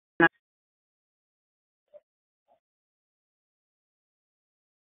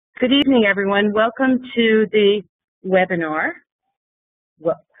Good evening, everyone. Welcome to the webinar,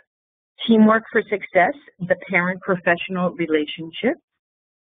 Teamwork for Success, the Parent-Professional Relationship.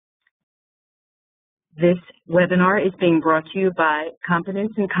 This webinar is being brought to you by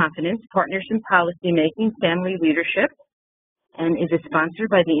Competence and Confidence, Partners in Policymaking, Family Leadership, and is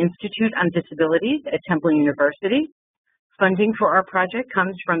sponsored by the Institute on Disabilities at Temple University. Funding for our project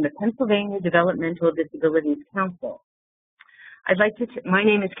comes from the Pennsylvania Developmental Disabilities Council. My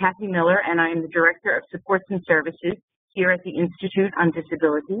name is Kathy Miller, and I am the Director of Supports and Services here at the Institute on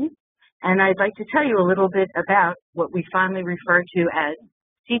Disabilities. And I'd like to tell you a little bit about what we fondly refer to as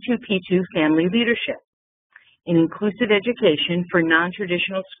C2P2 Family Leadership, an inclusive education for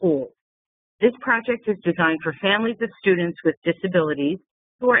non-traditional schools. This project is designed for families of students with disabilities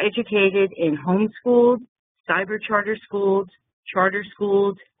who are educated in homeschooled, cyber charter schools,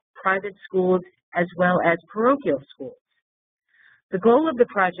 private schools, as well as parochial schools. The goal of the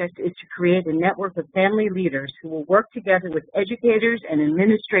project is to create a network of family leaders who will work together with educators and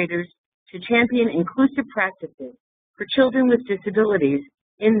administrators to champion inclusive practices for children with disabilities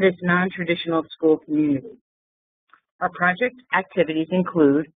in this non-traditional school community. Our project activities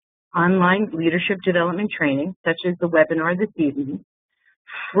include online leadership development training, such as the webinar this evening,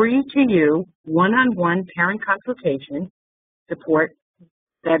 free-to-you one-on-one parent consultation support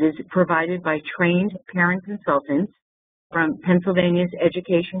that is provided by trained parent consultants from Pennsylvania's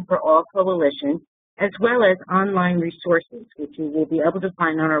Education for All Coalition, as well as online resources, which you will be able to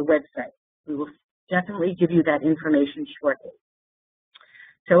find on our website. We will definitely give you that information shortly.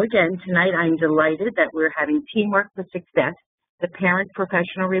 So again, tonight I'm delighted that we're having Teamwork for Success, the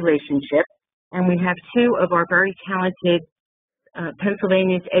Parent-Professional Relationship, and we have two of our very talented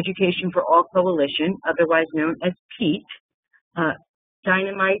Pennsylvania's Education for All Coalition, otherwise known as PEAC,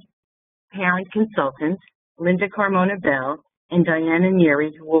 Dynamite Parent Consultants, Linda Carmona-Bell and Diana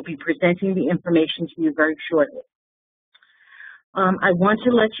Neri, who will be presenting the information to you very shortly. I want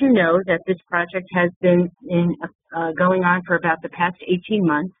to let you know that this project has been going on for about the past 18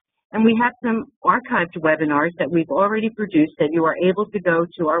 months, and we have some archived webinars that we've already produced that you are able to go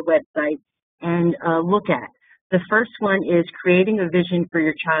to our website and look at. The first one is Creating a Vision for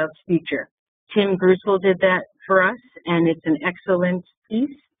Your Child's Future. Tim Grusel did that for us, and it's an excellent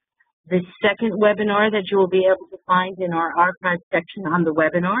piece. The second webinar that you will be able to find in our archive section on the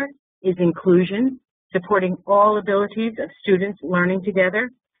webinar is Inclusion, Supporting All Abilities of Students Learning Together.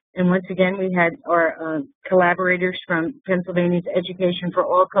 And once again, we had our collaborators from Pennsylvania's Education for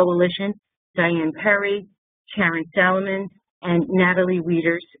All Coalition, Diane Perry, Sharon Salomon, and Natalie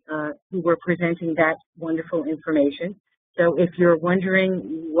Wieters, who were presenting that wonderful information. So if you're wondering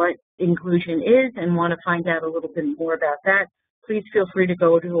what inclusion is and want to find out a little bit more about that, please feel free to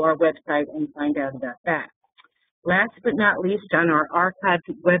go to our website and find out about that. Last but not least, on our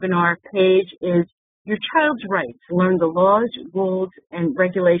archived webinar page is Your Child's Rights. Learn the laws, rules, and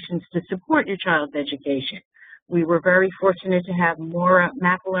regulations to support your child's education. We were very fortunate to have Maura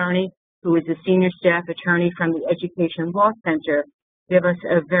McInerney, who is a senior staff attorney from the Education Law Center, give us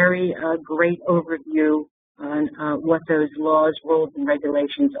a very great overview on what those laws, rules, and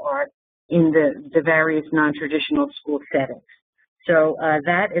regulations are in the various non-traditional school settings. So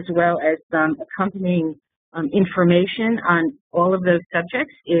that, as well as some accompanying information on all of those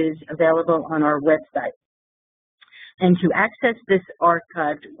subjects, is available on our website. And to access this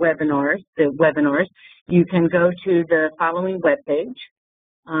archived webinars, you can go to the following webpage.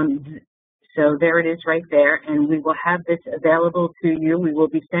 So there it is right there, and we will have this available to you. We will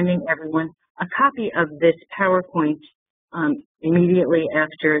be sending everyone a copy of this PowerPoint immediately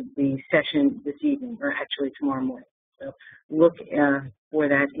after the session this evening, or actually tomorrow morning. So look for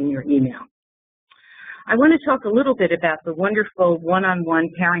that in your email. I want to talk a little bit about the wonderful one-on-one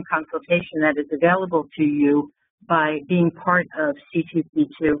parent consultation that is available to you by being part of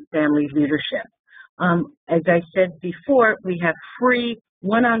C2P2 Family Leadership. As I said before, we have free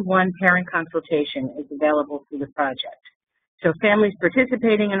one-on-one parent consultation is available through the project. So families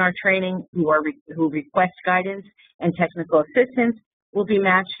participating in our training who request guidance and technical assistance will be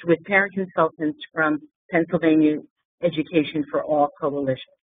matched with parent consultants from Pennsylvania Education for All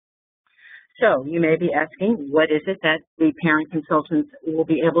Coalition. So you may be asking, what is it that the parent consultants will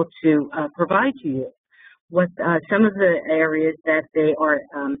be able to provide to you? What some of the areas that they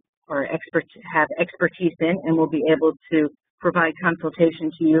have expertise in and will be able to provide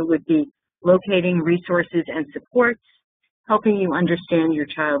consultation to you would be locating resources and supports, helping you understand your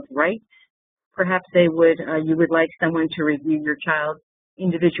child's rights. Perhaps you would like someone to review your child's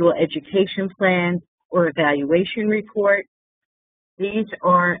individual education plan or evaluation report. These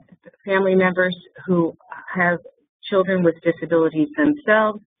are family members who have children with disabilities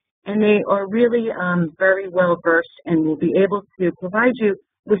themselves and they are really very well versed and will be able to provide you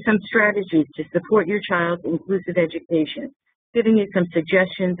with some strategies to support your child's inclusive education, giving you some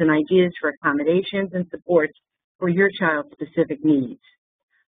suggestions and ideas for accommodations and supports for your child's specific needs.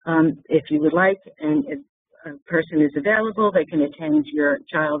 If you would like, and if a person is available, they can attend your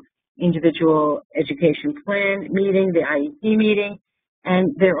child's individual education plan meeting, the IEP meeting,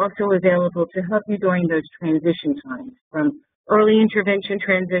 and they're also available to help you during those transition times, from early intervention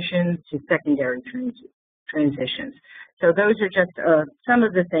transitions to secondary transitions. So those are just some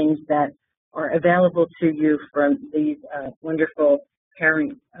of the things that are available to you from these wonderful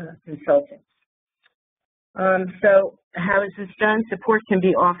parent consultants. So how is this done? Support can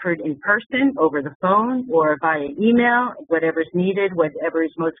be offered in person, over the phone, or via email, whatever's needed, whatever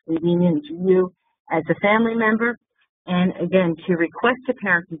is most convenient to you as a family member. And again, to request a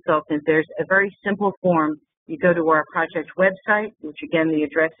parent consultant, there's a very simple form. You go to our project website, which again, the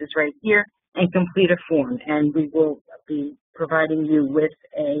address is right here, and complete a form, and we will be providing you with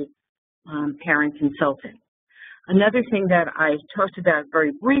a parent consultant. Another thing that I talked about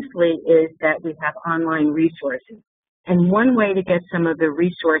very briefly is that we have online resources. And one way to get some of the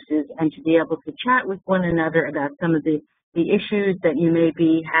resources and to be able to chat with one another about some of the issues that you may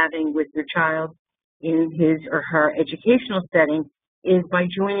be having with your child in his or her educational setting is by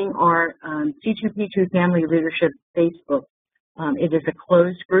joining our C2P2 Family Leadership Facebook. It is a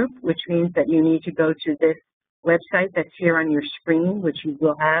closed group, which means that you need to go to this website that's here on your screen, which you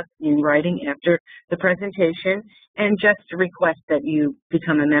will have in writing after the presentation, and just request that you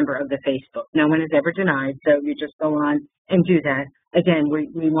become a member of the Facebook. No one is ever denied, so you just go on and do that. Again,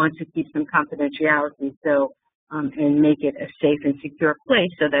 we want to keep some confidentiality so and make it a safe and secure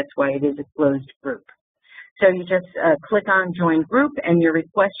place, so that's why it is a closed group. So you just click on Join Group, and your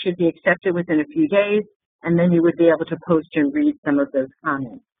request should be accepted within a few days, and then you would be able to post and read some of those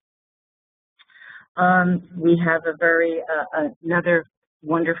comments. We have a another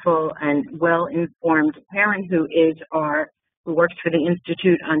wonderful and well-informed parent who works for the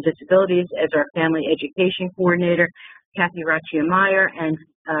Institute on Disabilities as our family education coordinator, Kathy Raccia-Meyer, and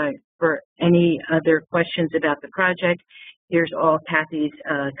for any other questions about the project, here's all Kathy's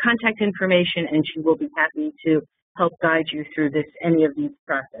contact information, and she will be happy to help guide you through any of these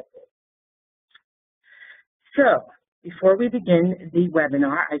processes. So, before we begin the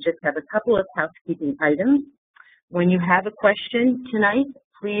webinar, I just have a couple of housekeeping items. When you have a question tonight,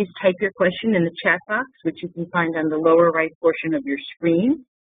 please type your question in the chat box, which you can find on the lower right portion of your screen.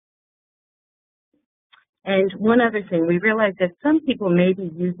 And one other thing, we realize that some people may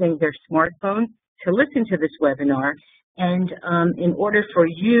be using their smartphone to listen to this webinar, and in order for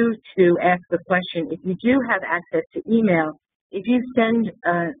you to ask the question, if you do have access to email, if you can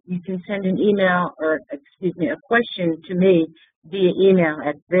send an email, or excuse me, a question to me via email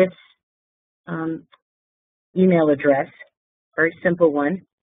at this email address, very simple one,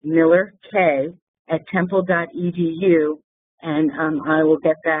 millerk@temple.edu, and I will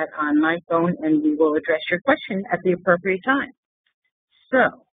get that on my phone, and we will address your question at the appropriate time.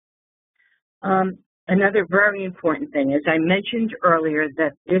 So, another very important thing, as I mentioned earlier,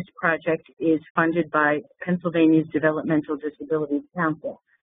 that this project is funded by Pennsylvania's Developmental Disabilities Council,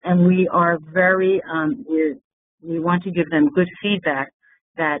 and we are very, we want to give them good feedback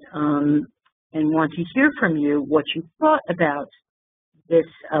that, and want to hear from you what you thought about this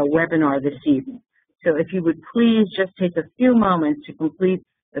webinar this evening. So if you would please just take a few moments to complete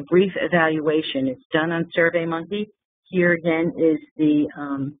a brief evaluation. It's done on SurveyMonkey. Here again is the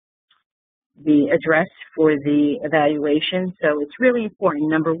address for the evaluation. So it's really important,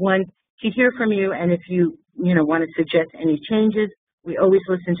 number one, to hear from you, and if you want to suggest any changes, we always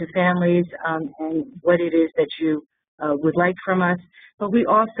listen to families and what it is that you would like from us. But we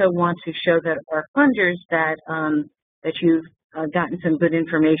also want to show that our funders that you've gotten some good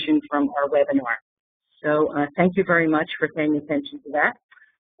information from our webinar. So thank you very much for paying attention to that.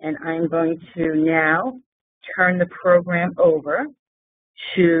 And I'm going to now turn the program over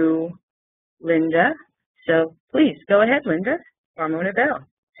to Linda. So please go ahead, Linda. Carmona-Bell,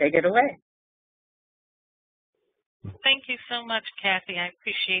 take it away. Thank you so much, Kathy. I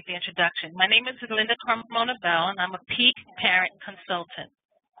appreciate the introduction. My name is Linda Carmona-Bell, and I'm a PEAC parent consultant.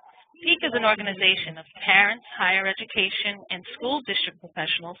 PEAC is an organization of parents, higher education, and school district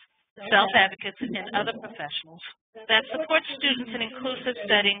professionals, self-advocates, and other professionals that support students in inclusive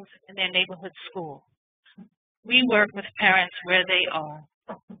settings in their neighborhood school. We work with parents where they are.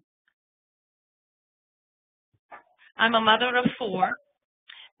 I'm a mother of 4.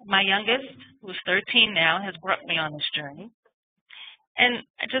 My youngest, who's 13 now, has brought me on this journey. And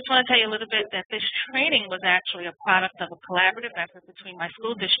I just want to tell you a little bit that this training was actually a product of a collaborative effort between my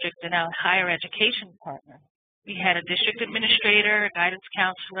school district and our higher education partner. We had a district administrator, a guidance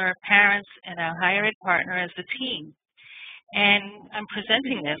counselor, parents, and our higher ed partner as the team. And I'm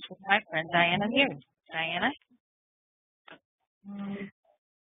presenting this with my friend Diana Neri. Diana?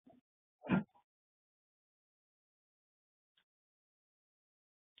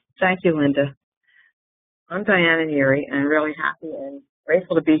 Thank you, Linda. I'm Diana Neri, and really happy and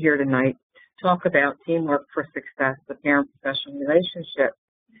grateful to be here tonight to talk about teamwork for success, the parent-professional relationship.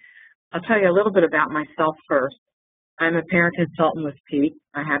 I'll tell you a little bit about myself first. I'm a parent consultant with PEAC.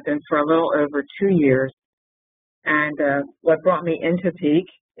 I have been for a little over 2 years. And what brought me into PEAC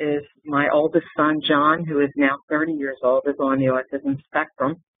is my oldest son, John, who is now 30 years old, is on the autism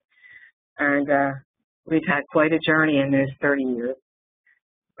spectrum. And we've had quite a journey in those 30 years.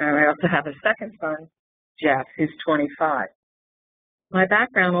 And I also have a second son, Jeff, who's 25. My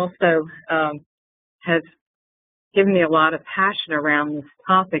background also has given me a lot of passion around this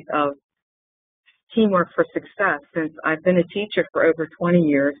topic of teamwork for success. Since I've been a teacher for over 20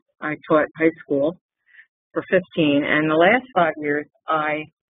 years, I taught high school for 15, and the last 5 years I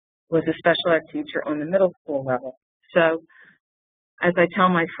was a special ed teacher on the middle school level. So as I tell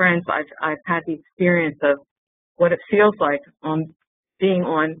my friends, I've had the experience of what it feels like on being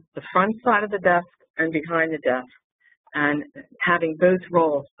on the front side of the desk and behind the desk, and having both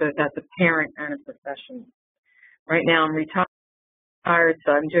roles, both as a parent and a professional. Right now I'm retired,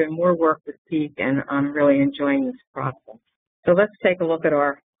 so I'm doing more work with PEAC, and I'm really enjoying this process. So let's take a look at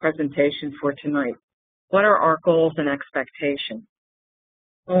our presentation for tonight. What are our goals and expectations?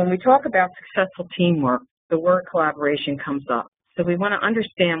 When we talk about successful teamwork, the word collaboration comes up. So we want to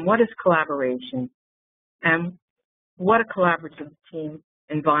understand what is collaboration and what a collaborative team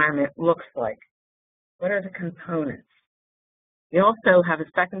environment looks like. What are the components? We also have a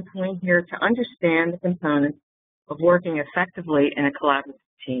second point here to understand the components of working effectively in a collaborative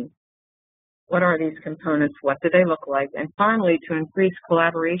team. What are these components? What do they look like? And finally, to increase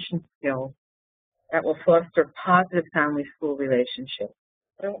collaboration skills that will foster positive family-school relationships.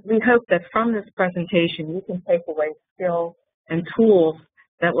 We hope that from this presentation you can take away skills and tools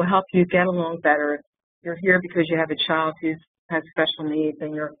that will help you get along better. You're here because you have a child who has special needs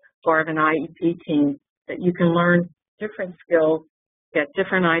and you're part of an IEP team, that you can learn different skills, get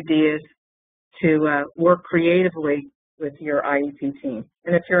different ideas to work creatively with your IEP team.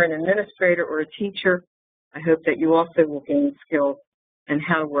 And if you're an administrator or a teacher, I hope that you also will gain skills in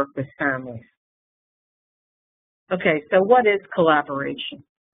how to work with families. Okay, so what is collaboration?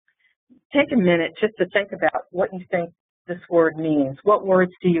 Take a minute just to think about what you think this word means. What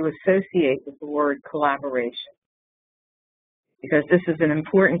words do you associate with the word collaboration? Because this is an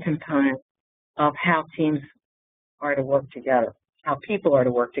important component of how teams are to work together, how people are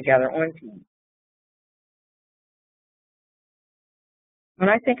to work together on teams. When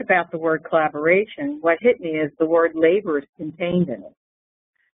I think about the word collaboration, what hit me is the word labor is contained in it.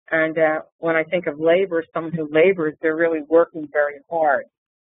 And when I think of labor, someone who labors, they're really working very hard.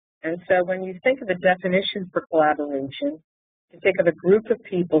 And so when you think of the definition for collaboration, you think of a group of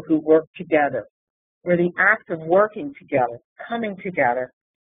people who work together, where the act of working together, coming together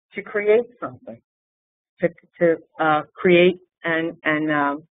to create something, to create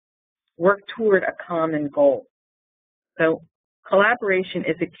and work toward a common goal. So collaboration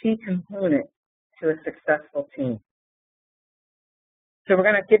is a key component to a successful team. So we're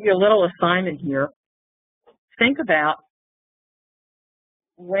going to give you a little assignment here. Think about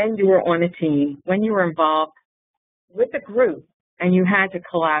when you were on a team, when you were involved with a group and you had to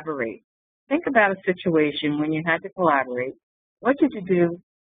collaborate. Think about a situation when you had to collaborate. What did you do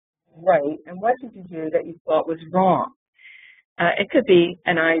right and what did you do that you thought was wrong? It could be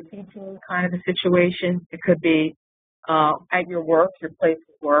an IEP team kind of a situation. It could be at your work, your place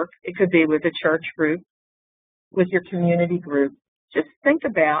of work. It could be with a church group, with your community group. Just think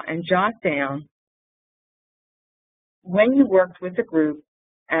about and jot down when you worked with a group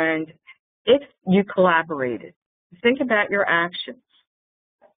and if you collaborated. Think about your actions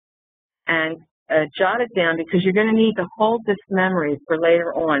and jot it down, because you're going to need to hold this memory for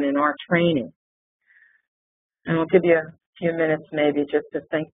later on in our training. And we'll give you a few minutes maybe just to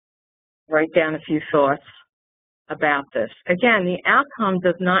think, write down a few thoughts about this. Again, the outcome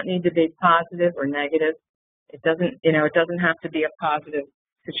does not need to be positive or negative. It doesn't, it doesn't have to be a positive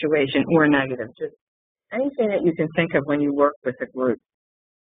situation or negative. Just anything that you can think of when you work with a group.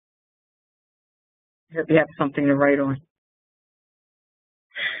 I hope you have something to write on.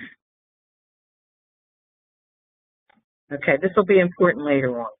 Okay, this will be important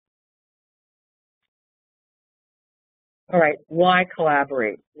later on. All right, why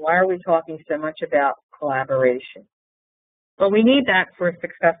collaborate? Why are we talking so much about collaboration? Well, we need that for a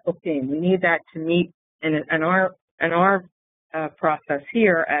successful team. We need that to meet in our process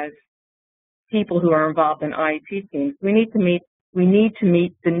here as people who are involved in IEP teams. We need to meet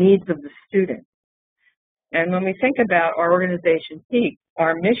the needs of the student. And when we think about our organization, PEAC,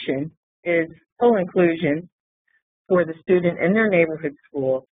 our mission is full inclusion for the student in their neighborhood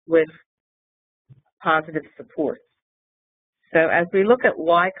school with positive support. So as we look at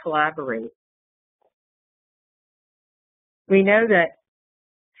why collaborate, we know that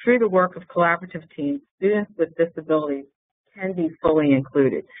through the work of collaborative teams, students with disabilities can be fully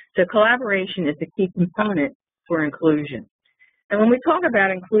included. So collaboration is a key component for inclusion. And when we talk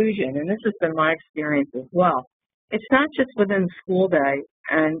about inclusion, and this has been my experience as well, it's not just within the school day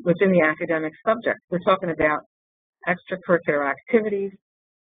and within the academic subjects. We're talking about extracurricular activities,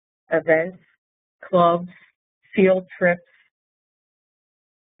 events, clubs, field trips,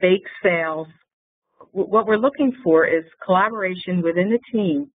 bake sales. What we're looking for is collaboration within the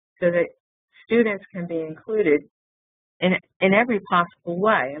team so that students can be included in every possible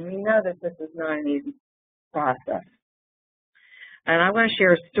way. And we know that this is not an easy process. And I want to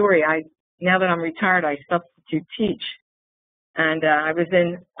share a story. Now that I'm retired, I substitute teach. And I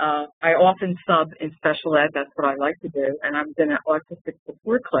often sub in special ed. That's what I like to do. And I was in an autistic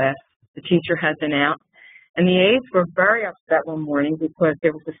support class. The teacher had been out. And the aides were very upset one morning because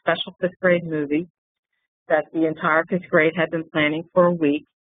there was a special fifth grade movie that the entire fifth grade had been planning for a week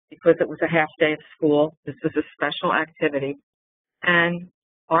because it was a half day of school. This was a special activity. And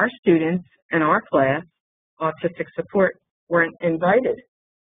our students in our class, autistic support, weren't invited.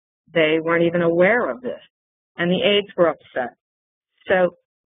 They weren't even aware of this. And the aides were upset. So,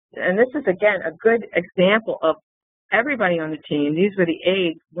 and this is, again, a good example of everybody on the team. These were the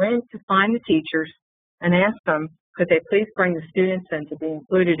aides went to find the teachers and ask them, could they please bring the students in to be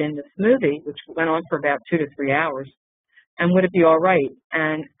included in this movie, which went on for about 2 to 3 hours, and would it be all right?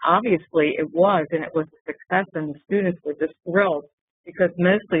 And obviously it was, and it was a success, and the students were just thrilled because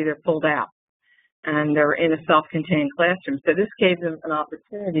mostly they're pulled out and they're in a self-contained classroom. So this gave them an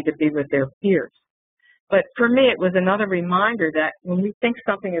opportunity to be with their peers. But for me, it was another reminder that when we think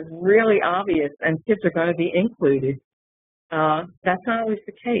something is really obvious and kids are going to be included, that's not always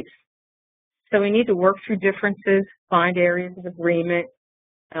the case. So we need to work through differences, find areas of agreement,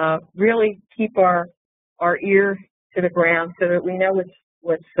 really keep our ear to the ground so that we know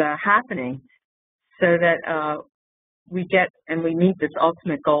what's happening, so that we get and we meet this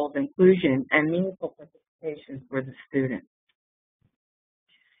ultimate goal of inclusion and meaningful participation for the student.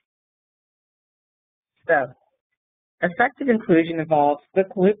 So, effective inclusion involves the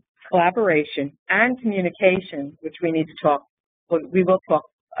collaboration and communication, which we will talk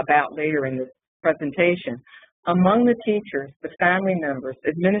about later in this presentation, among the teachers, the family members,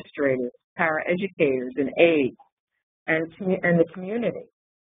 administrators, paraeducators, and aides, and the community.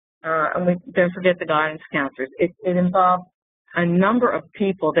 And we don't forget the guidance counselors. It involves a number of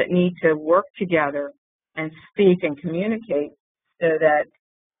people that need to work together and speak and communicate so that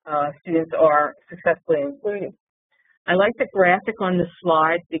students are successfully included. I like the graphic on the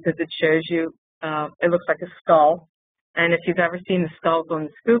slide because it shows you, it looks like a skull. And if you've ever seen the skulls on the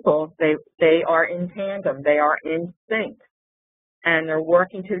Schuylkill, they are in tandem. They are in sync. And they're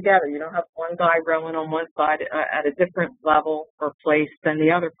working together. You don't have one guy rowing on one side at a different level or place than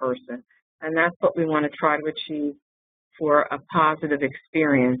the other person. And that's what we want to try to achieve for a positive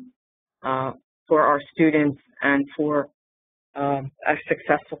experience for our students and for a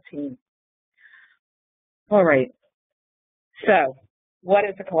successful team. All right. So, what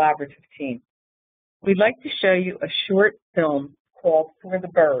is a collaborative team? We'd like to show you a short film called For the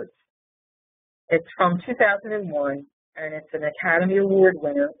Birds. It's from 2001, and it's an Academy Award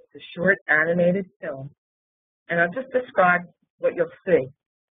winner. It's a short animated film. And I'll just describe what you'll see.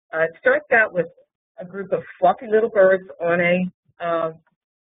 It starts out with a group of fluffy little birds on a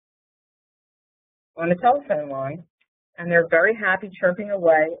telephone line, and they're very happy chirping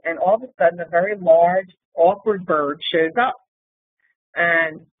away, and all of a sudden a very large, awkward bird shows up,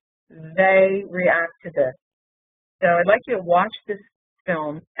 and they react to this. So I'd like you to watch this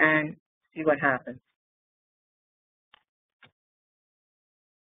film and see what happens.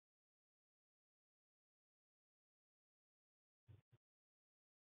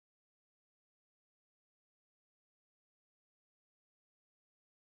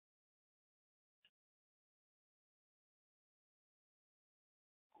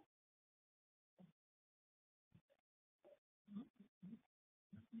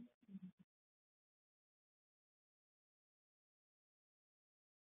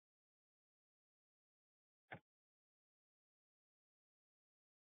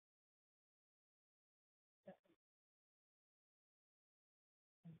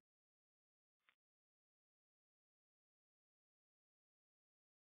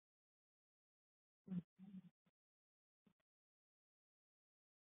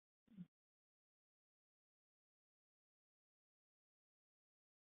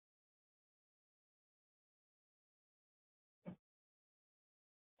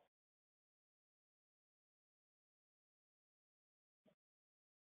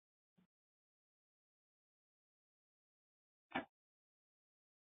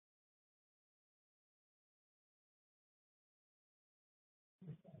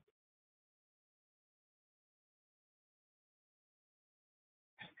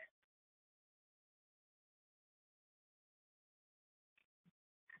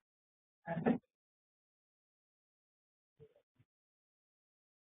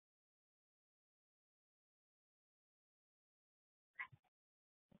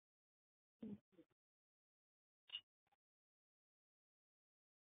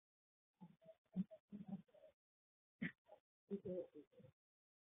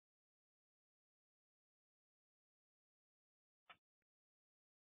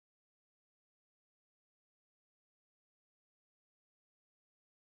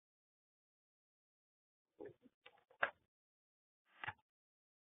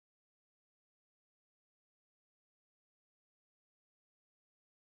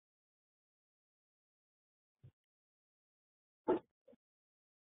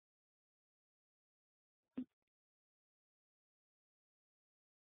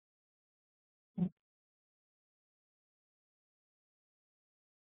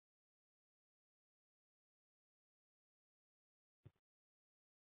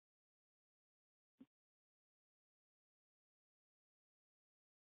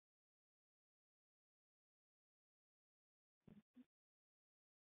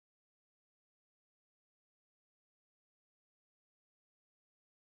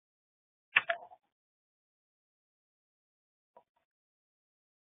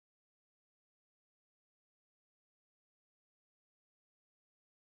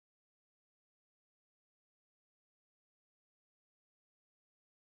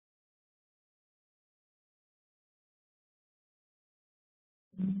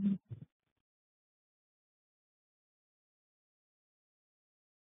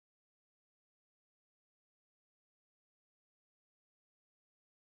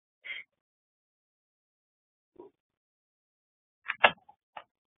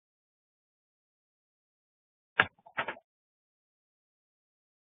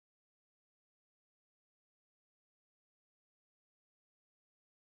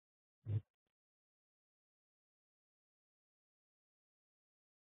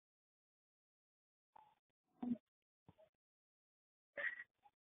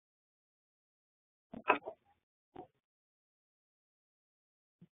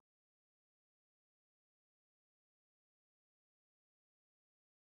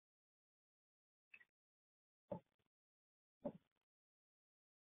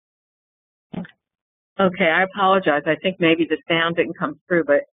 Okay, I apologize. I think maybe the sound didn't come through,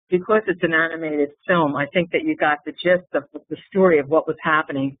 but because it's an animated film, I think that you got the gist of the story of what was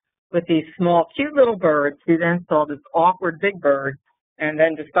happening with these small, cute little birds who then saw this awkward big bird and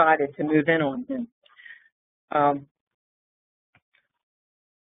then decided to move in on him.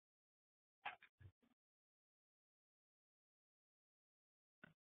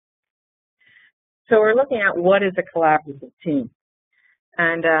 So we're looking at what is a collaborative team.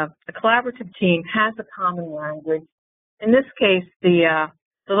 And a collaborative team has a common language. In this case, the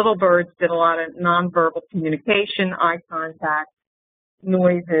little birds did a lot of nonverbal communication, eye contact,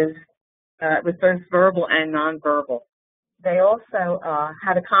 noises. It was both verbal and nonverbal. They also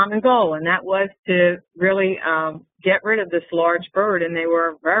had a common goal, and that was to really get rid of this large bird, and they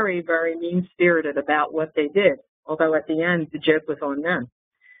were very, very mean-spirited about what they did, although at the end, the joke was on them.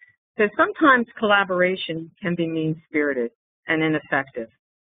 So sometimes collaboration can be mean-spirited and ineffective.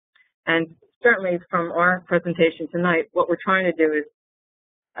 And certainly from our presentation tonight, what we're trying to do is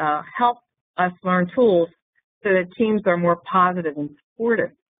help us learn tools so that teams are more positive and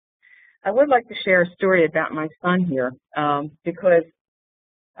supportive. I would like to share a story about my son here because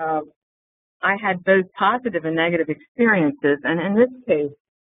I had both positive and negative experiences. And in this case,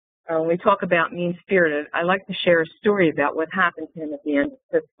 when we talk about mean-spirited, I like to share a story about what happened to him at the end of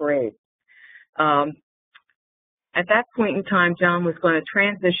 5th grade. At that point in time, John was going to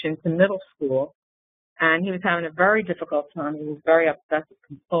transition to middle school, and he was having a very difficult time. He was very upset with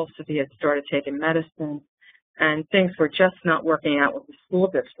compulsive. He had started taking medicine, and things were just not working out with the school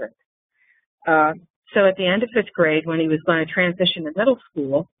district. So at the end of 5th grade, when he was going to transition to middle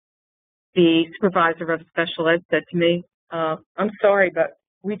school, the supervisor of special ed said to me, I'm sorry, but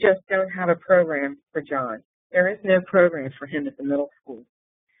we just don't have a program for John. There is no program for him at the middle school.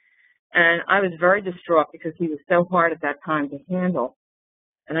 And I was very distraught because he was so hard at that time to handle.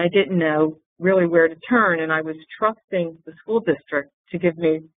 And I didn't know really where to turn, and I was trusting the school district to give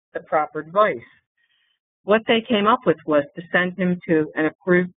me the proper advice. What they came up with was to send him to an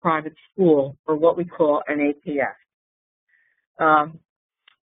approved private school, or what we call an APS.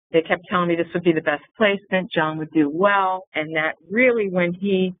 They kept telling me this would be the best placement, John would do well, and that really when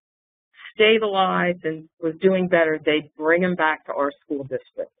he stabilized and was doing better, they'd bring him back to our school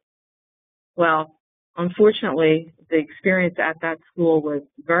district. Well, unfortunately, the experience at that school was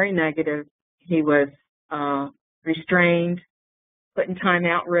very negative. He was restrained, put in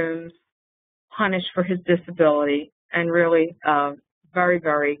timeout rooms, punished for his disability and really very,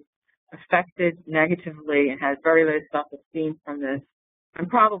 very affected negatively and had very low self-esteem from this, and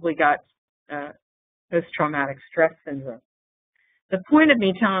probably got post-traumatic stress syndrome. The point of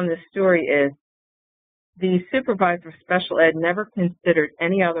me telling this story is the supervisor of special ed never considered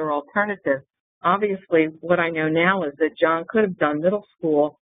any other alternative. Obviously, what I know now is that John could have done middle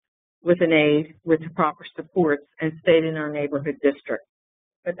school with an aide, with the proper supports, and stayed in our neighborhood district.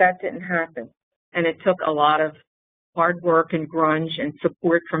 But that didn't happen. And it took a lot of hard work and grunge and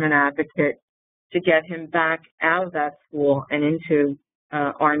support from an advocate to get him back out of that school and into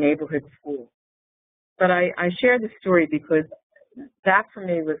our neighborhood school. But I share this story because that for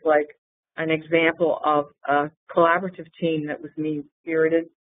me was like an example of a collaborative team that was mean-spirited.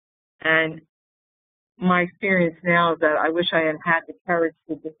 And my experience now is that I wish I had had the courage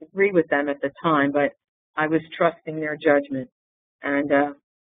to disagree with them at the time, but I was trusting their judgment. And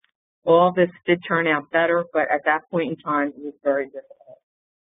all this did turn out better, but at that point in time, it was very difficult.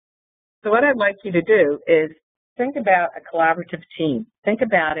 So what I'd like you to do is think about a collaborative team. Think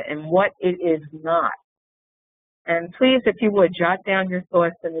about it and what it is not. And please, if you would, jot down your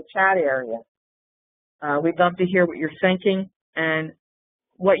thoughts in the chat area. We'd love to hear what you're thinking and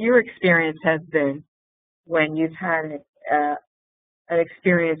what your experience has been when you've had an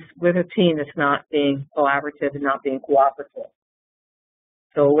experience with a team that's not being collaborative and not being cooperative.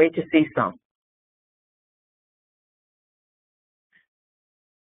 So we'll wait to see some.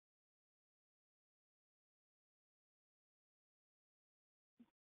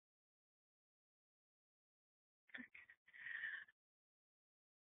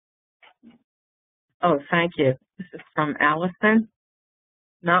 Oh, thank you. This is from Allison.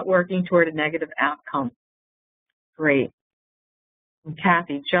 Not working toward a negative outcome. Great. And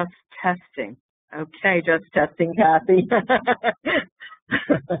Kathy, just testing. Okay, just testing, Kathy.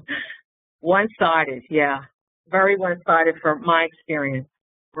 One-sided, yeah. Very one-sided from my experience.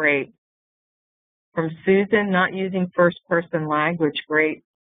 Great. From Susan, not using first-person language. Great.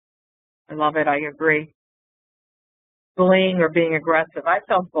 I love it. I agree. Bullying or being aggressive. I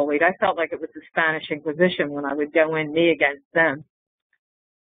felt bullied. I felt like it was the Spanish Inquisition when I would go in, me against them.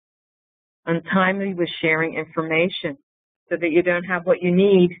 Untimely with sharing information so that you don't have what you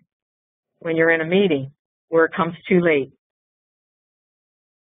need when you're in a meeting where it comes too late.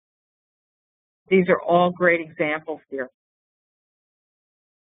 These are all great examples here.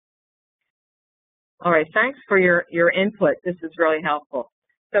 All right, thanks for your input. This is really helpful.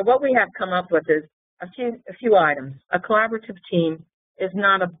 So what we have come up with is a few items. A collaborative team is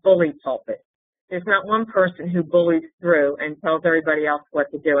not a bully pulpit. There's not one person who bullies through and tells everybody else what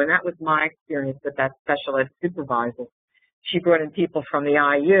to do, and that was my experience with that special ed supervisor. She brought in people from the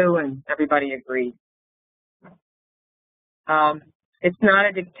IU, and everybody agreed. It's not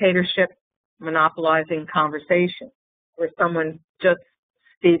a dictatorship monopolizing conversation where someone just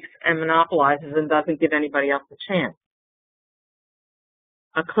speaks and monopolizes and doesn't give anybody else a chance.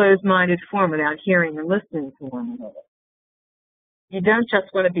 A closed-minded form without hearing and listening to one another. You don't just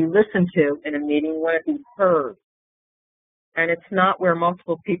want to be listened to in a meeting, you want to be heard. And it's not where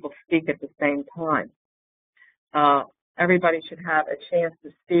multiple people speak at the same time. Everybody should have a chance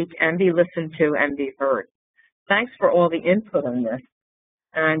to speak and be listened to and be heard. Thanks for all the input on this.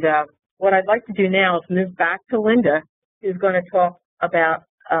 And what I'd like to do now is move back to Linda, who's going to talk about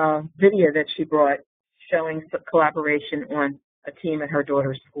a video that she brought showing some collaboration on a team at her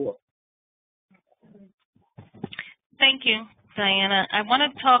daughter's school. Thank you, Diana. I want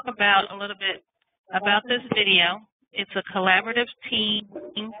to talk about a little bit about this video. It's a collaborative team,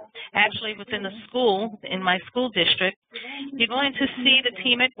 actually within the school, in my school district. You're going to see the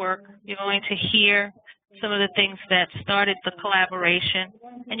team at work. You're going to hear some of the things that started the collaboration,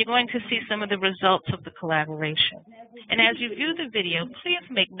 and you're going to see some of the results of the collaboration. And as you view the video, please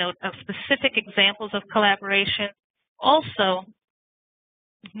make note of specific examples of collaboration. Also,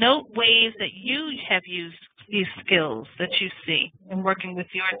 note ways that you have used these skills that you see in working with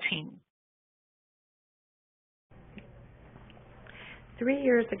your team. 3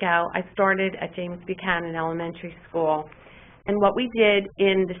 years ago, I started at James Buchanan Elementary School, and what we did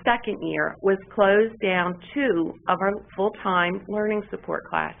in the second year was close down 2 of our full-time learning support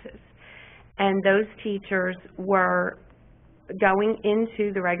classes. And those teachers were going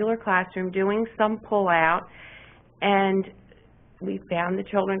into the regular classroom, doing some pull-out, and we found the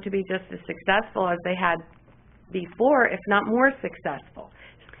children to be just as successful as they had before, if not more successful.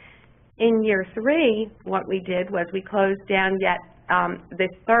 In year 3, what we did was we closed down yet the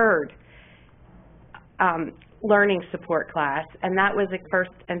third learning support class, and that was a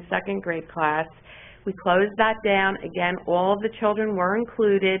first and second grade class. We closed that down. Again, all of the children were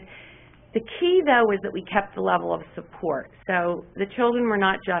included, The key, though, is that we kept the level of support. So the children were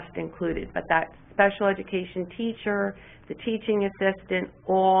not just included, but that special education teacher, the teaching assistant,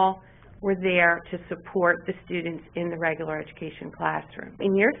 all were there to support the students in the regular education classroom.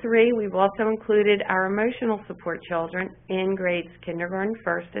 In year 3, we've also included our emotional support children in grades kindergarten,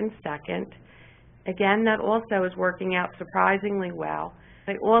 1st, and 2nd. Again, that also is working out surprisingly well.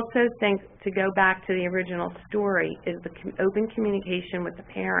 I also think, to go back to the original story, is the open communication with the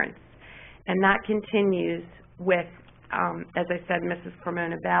parents. And that continues with, as I said, Mrs.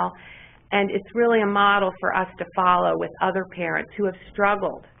 Carmona-Bell. And it's really a model for us to follow with other parents who have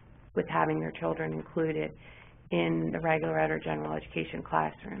struggled with having their children included in the regular ed or general education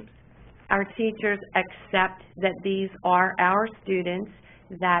classrooms. Our teachers accept that these are our students,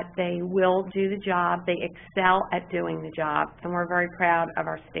 that they will do the job, they excel at doing the job, and we're very proud of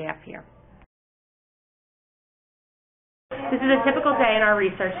our staff here. This is a typical day in our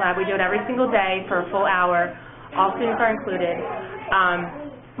research lab. We do it every single day for a full hour. All students are included.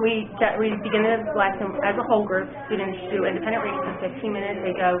 We begin the lesson as a whole group. Students do independent reading for 15 minutes.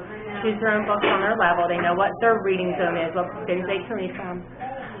 They go choose their own books on their level. They know what their reading zone is, what bins they can read from.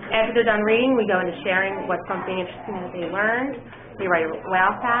 After they're done reading, we go into sharing what's something interesting that they learned. We write a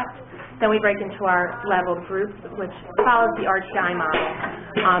wow fact. Then we break into our level groups, which follows the RTI model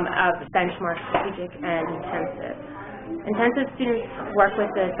of benchmark, strategic, and intensive. Intensive students work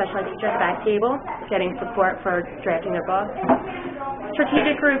with the special ed teacher at the back table, getting support for drafting their books.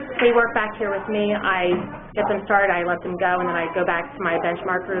 Strategic groups, they work back here with me. I get them started, I let them go, and then I go back to my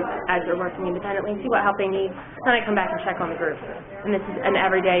benchmark group as they're working independently and see what help they need. Then I come back and check on the group. And this is an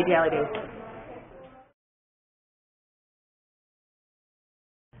everyday, daily basis.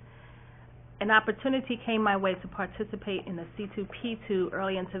 An opportunity came my way to participate in the C2P2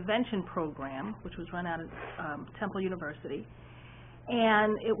 Early Intervention Program, which was run out of Temple University.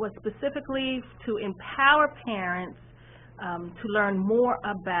 And it was specifically to empower parents to learn more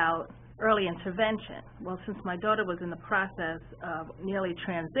about early intervention. Well, since my daughter was in the process of nearly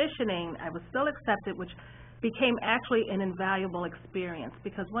transitioning, I was still accepted, which became actually an invaluable experience,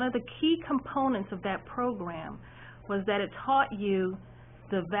 because one of the key components of that program was that it taught you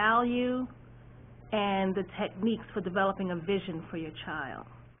the value and the techniques for developing a vision for your child.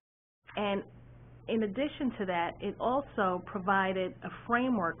 And in addition to that, it also provided a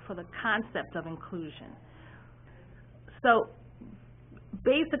framework for the concept of inclusion. So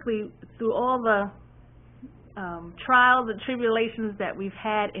basically, through all the trials and tribulations that we've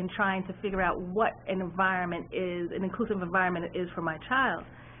had in trying to figure out what an environment is, an inclusive environment is for my child,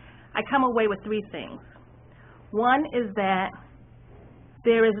 I come away with 3 things. One is that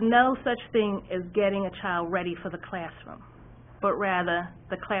there is no such thing as getting a child ready for the classroom, but rather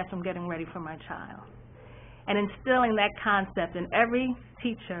the classroom getting ready for my child. And instilling that concept in every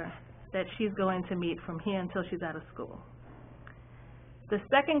teacher that she's going to meet from here until she's out of school. The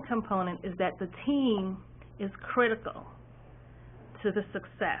second component is that the team is critical to the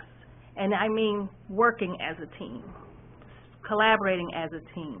success. And I mean working as a team, collaborating as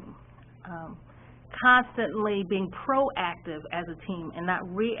a team, constantly being proactive as a team and not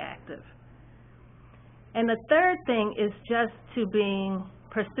reactive. And the third thing is just to being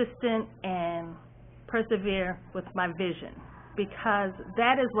persistent and persevere with my vision, because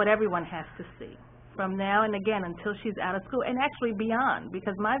that is what everyone has to see from now and again until she's out of school, and actually beyond,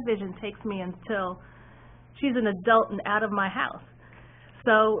 because my vision takes me until she's an adult and out of my house.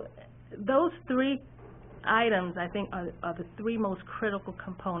 So those 3 items, I think, are the 3 most critical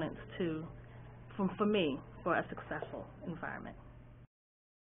components for me, for a successful environment.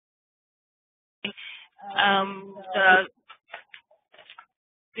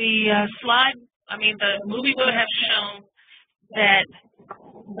 The movie would have shown that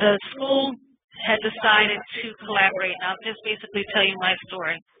the school had decided to collaborate. And I'll just basically tell you my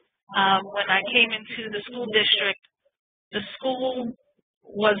story. When I came into the school district, the school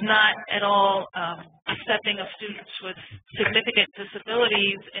was not at all accepting of students with significant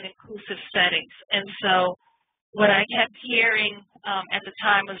disabilities in inclusive settings. And so what I kept hearing at the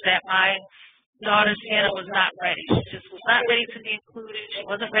time was that my daughter, Sienna, was not ready. She just was not ready to be included. She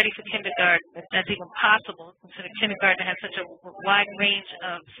wasn't ready for kindergarten, if that's even possible, considering kindergarten has such a wide range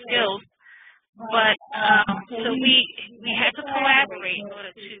of skills. But so we had to collaborate in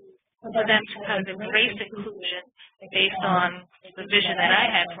order for them to kind of embrace inclusion based on the vision that I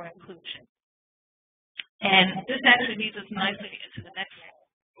had for inclusion. And this actually leads us nicely into the next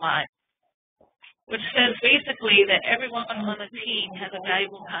slide, which says basically that everyone on the team has a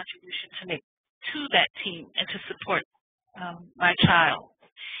valuable contribution to make to that team and to support my child.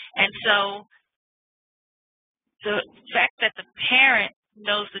 And so the fact that the parent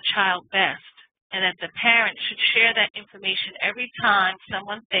knows the child best, and that the parent should share that information every time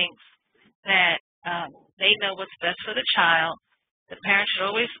someone thinks that they know what's best for the child. The parent should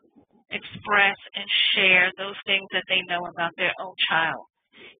always express and share those things that they know about their own child.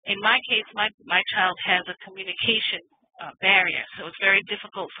 In my case, my child has a communication barrier, so it's very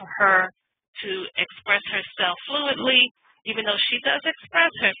difficult for her to express herself fluidly, even though she does express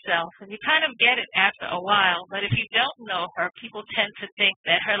herself, and you kind of get it after a while. But if you don't know her, people tend to think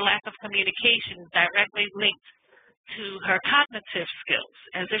that her lack of communication is directly linked to her cognitive skills,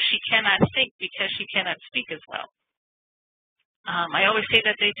 as if she cannot think because she cannot speak as well. I always say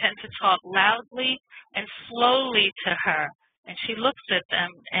that they tend to talk loudly and slowly to her, and she looks at them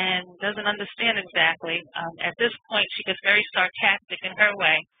and doesn't understand exactly. At this point, she gets very sarcastic in her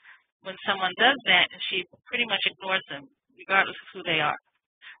way when someone does that, and she pretty much ignores them, regardless of who they are.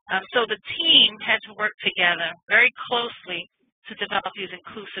 So the team had to work together very closely to develop these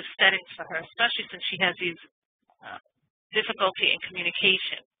inclusive settings for her, especially since she has these difficulty in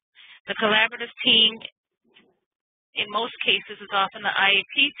communication. The collaborative team, in most cases, is often the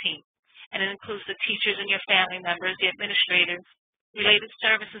IEP team, and it includes the teachers and your family members, the administrators, related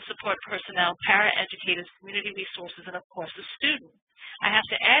service and support personnel, para-educators, community resources, and, of course, the student. I have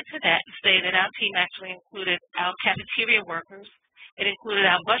to add to that and say that our team actually included our cafeteria workers, it included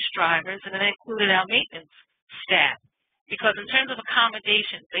our bus drivers, and it included our maintenance staff. Because in terms of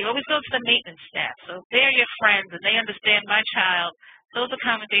accommodations, they always go to the maintenance staff. So if they're your friends and they understand my child, those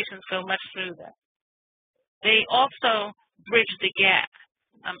accommodations go much through them. They also bridge the gap.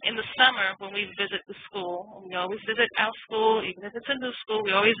 In the summer, when we visit the school, and we always visit our school, even if it's a new school,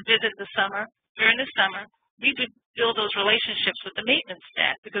 we always visit the summer. During the summer, we build those relationships with the maintenance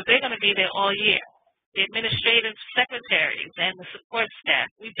staff because they're going to be there all year. The administrative secretaries and the support staff,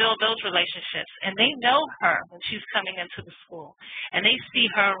 we build those relationships, and they know her when she's coming into the school, and they see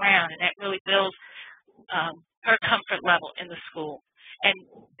her around, and that really builds her comfort level in the school. And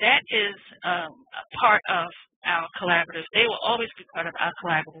that is a part of our collaborative. They will always be part of our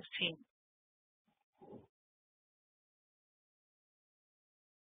collaborative team.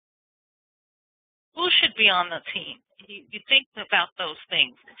 Who should be on the team? You think about those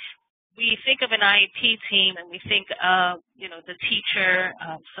things. We think of an IEP team, and we think of, the teacher,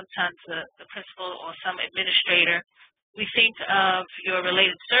 sometimes the principal or some administrator. We think of your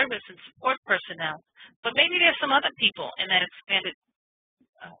related service and support personnel. But maybe there's some other people in that expanded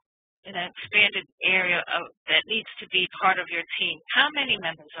area that needs to be part of your team. How many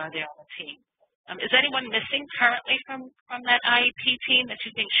members are there on the team? Is anyone missing currently from that IEP team that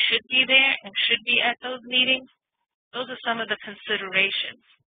you think should be there and should be at those meetings? Those are some of the considerations.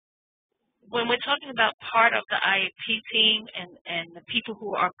 When we're talking about part of the IEP team and the people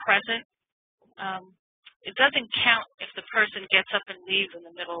who are present, it doesn't count if the person gets up and leaves in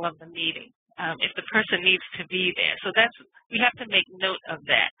the middle of the meeting, if the person needs to be there. So you have to make note of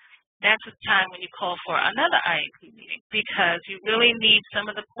that. That's a time when you call for another IEP meeting because you really need some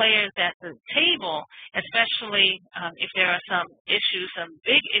of the players at the table, especially if there are some issues, some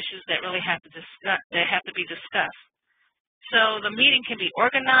big issues that really have to be discussed. So the meeting can be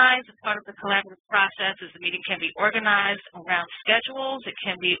organized as part of the collaborative process. The meeting can be organized around schedules. It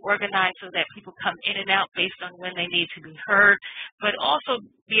can be organized so that people come in and out based on when they need to be heard, but also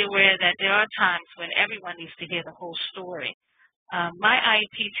be aware that there are times when everyone needs to hear the whole story. My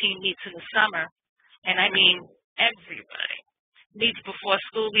IEP team meets in the summer, and I mean everybody meets before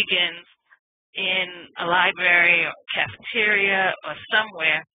school begins in a library or cafeteria or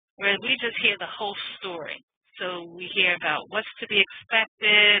somewhere where we just hear the whole story. So we hear about what's to be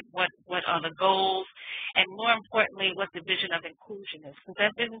expected, what are the goals, and more importantly, what the vision of inclusion is, because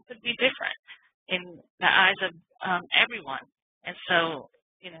that vision could be different in the eyes of everyone. And so,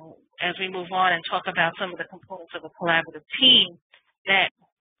 as we move on and talk about some of the components of a collaborative team, that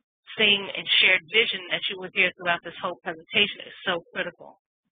same and shared vision that you will hear throughout this whole presentation is so critical.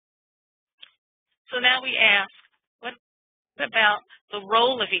 So now we ask, what about the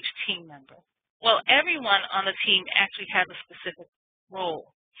role of each team member? Well, everyone on the team actually has a specific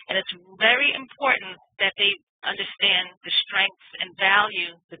role, and it's very important that they understand the strengths and value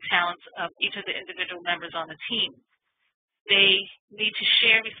the talents of each of the individual members on the team. They need to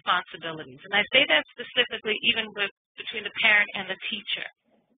share responsibilities, and I say that specifically even between the parent and the teacher.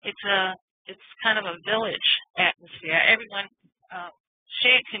 It's kind of a village atmosphere. Everyone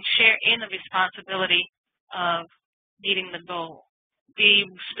can share in the responsibility of meeting the goal. The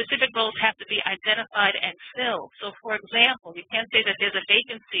specific goals have to be identified and filled. So, for example, you can't say that there's a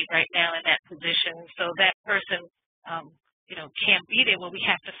vacancy right now in that position, so that person, can't be there. Well, we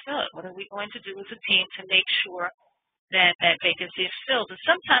have to fill it. What are we going to do as a team to make sure that that vacancy is filled. And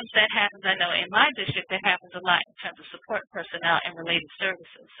sometimes that happens, I know in my district, that happens a lot in terms of support personnel and related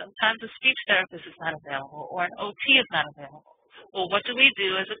services. Sometimes a speech therapist is not available or an OT is not available. Well, what do we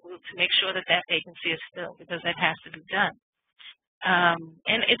do as a group to make sure that that vacancy is filled? Because that has to be done.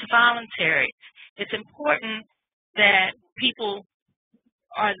 And it's voluntary. It's important that people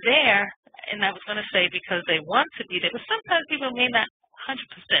are there, and I was going to say because they want to be there, but sometimes people may not 100%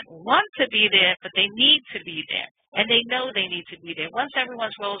 want to be there, but they need to be there. And they know they need to be there. Once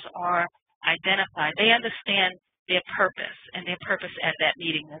everyone's roles are identified, they understand their purpose, and their purpose at that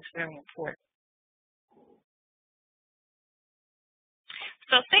meeting is very important.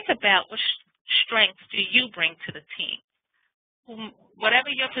 So think about what strengths do you bring to the team. Whatever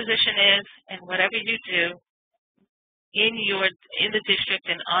your position is and whatever you do in the district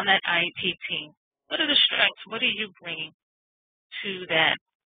and on that IEP team, what are the strengths? What are you bringing to that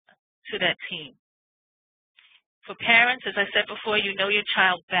team? For parents, as I said before, you know your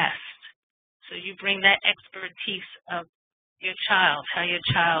child best. So you bring that expertise of your child, how your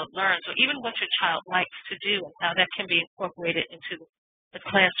child learns, or even what your child likes to do and how that can be incorporated into the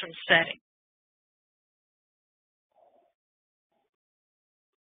classroom setting.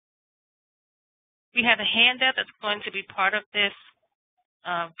 We have a handout that's going to be part of this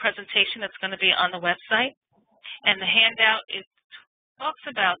presentation that's going to be on the website. And the handout talks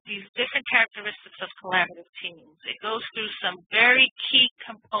about these different characteristics of collaborative teams. It goes through some very key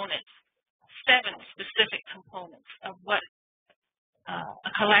components, 7 specific components of what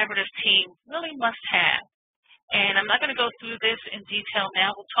a collaborative team really must have. And I'm not going to go through this in detail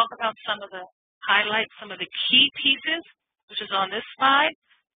now. We'll talk about some of the highlights, some of the key pieces, which is on this slide.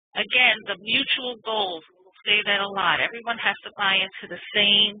 Again, the mutual goals, we'll say that a lot. Everyone has to buy into the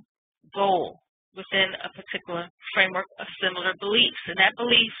same goal within a particular framework of similar beliefs. And that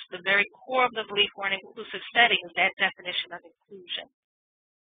belief, the very core of the belief for an inclusive setting is that definition of inclusion.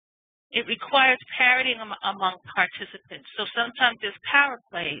 It requires parity among participants. So sometimes there's power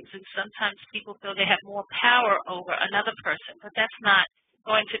plays, and sometimes people feel they have more power over another person, but that's not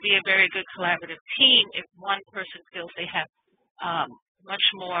going to be a very good collaborative team if one person feels they have much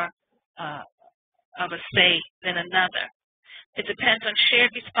more of a say than another. It depends on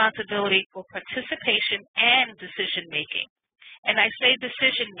shared responsibility for participation and decision-making. And I say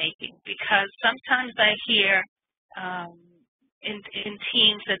decision-making because sometimes I hear in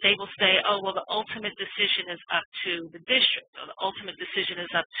teams that they will say, oh, well, the ultimate decision is up to the district, or the ultimate decision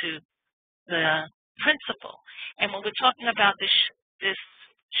is up to the principal. And when we're talking about this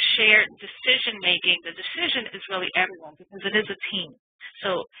shared decision-making, the decision is really everyone because it is a team.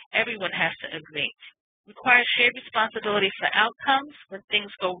 So everyone has to agree. Requires shared responsibility for outcomes when things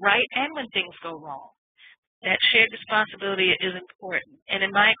go right and when things go wrong. That shared responsibility is important. And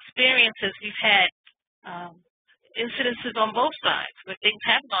in my experiences, we've had incidences on both sides where things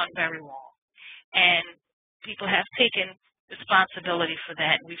have gone very wrong. And people have taken responsibility for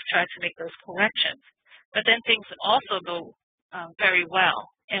that, and we've tried to make those corrections. But then things also go very well.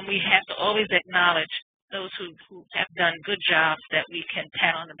 And we have to always acknowledge those who have done good jobs that we can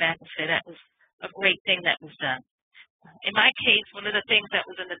pat on the back and say that was a great thing that was done. In my case, one of the things that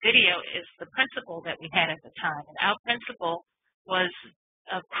was in the video is the principal that we had at the time. And our principal was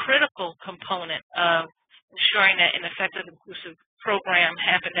a critical component of ensuring that an effective inclusive program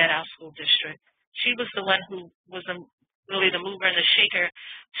happened at our school district. She was the one who was really the mover and the shaker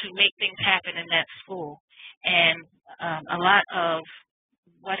to make things happen in that school. And a lot of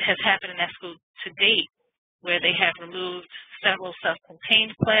what has happened in that school to date, where they have removed several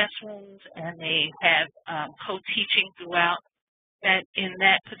self-contained classrooms and they have co-teaching throughout that in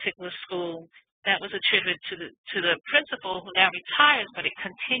that particular school, that was attributed to the principal who now retires, but it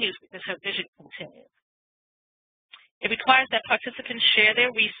continues because her vision continues. It requires that participants share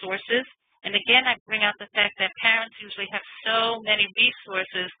their resources. And again, I bring out the fact that parents usually have so many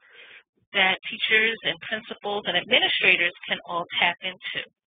resources that teachers and principals and administrators can all tap into.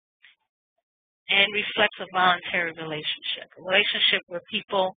 And reflects a voluntary relationship, a relationship where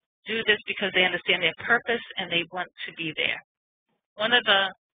people do this because they understand their purpose and they want to be there. One of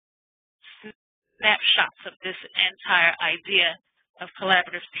the snapshots of this entire idea of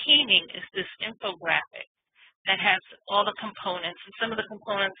collaborative teaming is this infographic that has all the components, and some of the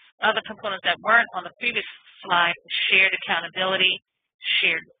components, other components that weren't on the previous slide, shared accountability,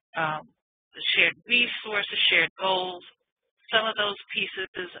 shared resources, shared goals. Some of those pieces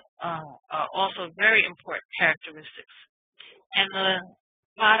are also very important characteristics. And the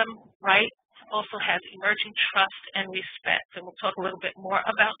bottom right also has emerging trust and respect. And we'll talk a little bit more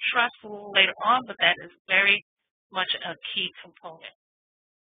about trust a little later on, but that is very much a key component.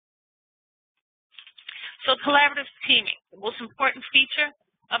 So collaborative teaming, the most important feature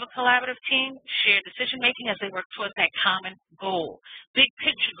of a collaborative team, shared decision-making as they work towards that common goal. Big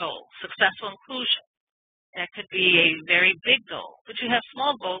picture goal, successful inclusion. That could be a very big goal, but you have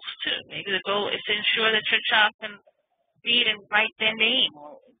small goals too. Maybe the goal is to ensure that your child can read and write their name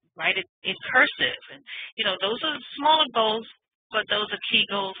or write it in cursive. And, you know, those are smaller goals, but those are key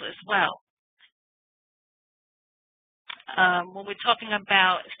goals as well. When we're talking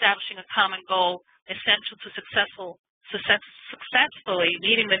about establishing a common goal essential to successfully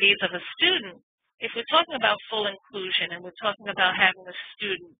meeting the needs of a student, if we're talking about full inclusion and we're talking about having a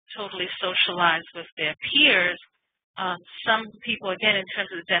student totally socialize with their peers, some people, again, in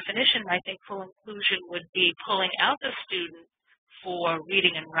terms of the definition, I think full inclusion would be pulling out the student for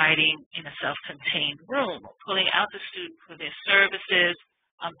reading and writing in a self-contained room, or pulling out the student for their services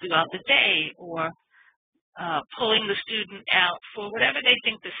throughout the day, or pulling the student out for whatever they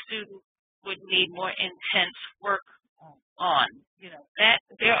think the student would need more intense work on. You know, that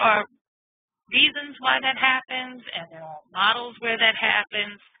there are reasons why that happens, and there are models where that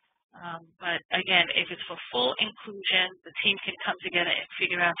happens. But again, if it's for full inclusion, the team can come together and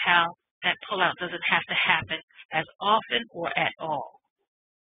figure out how that pullout doesn't have to happen as often or at all.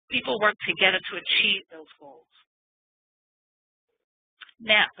 People work together to achieve those goals.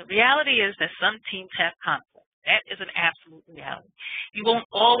 Now, the reality is that some teams have conflict. That is an absolute reality. You won't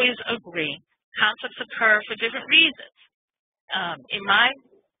always agree. Conflicts occur for different reasons. In my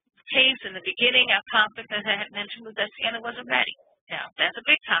case, in the beginning, our conflict, as I had mentioned, was that Sienna wasn't ready. Now, that's a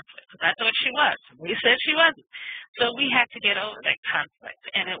big conflict, because I thought she was. We said she wasn't. So we had to get over that conflict,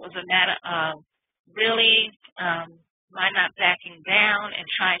 and it was a matter of really my not backing down and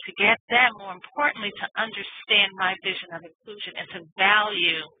trying to get them, more importantly, to understand my vision of inclusion and to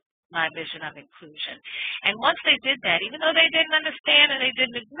value my vision of inclusion. And once they did that, even though they didn't understand and they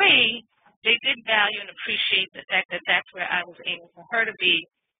didn't agree, they did value and appreciate the fact that that's where I was aiming for her to be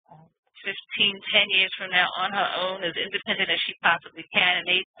 15, 10 years from now on her own, as independent as she possibly can, and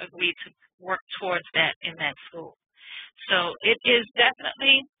they agreed to work towards that in that school. So it is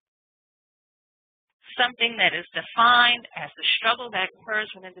definitely something that is defined as the struggle that occurs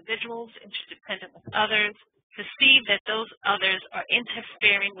when individuals interdependent with others perceive that those others are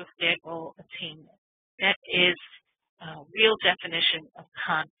interfering with their goal attainment. That is a real definition of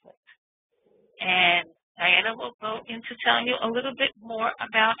conflict. And Diana will go into telling you a little bit more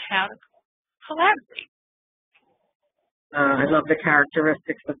about how to collaborate. I love the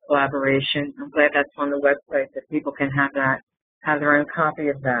characteristics of collaboration. I'm glad that's on the website, that people can have their own copy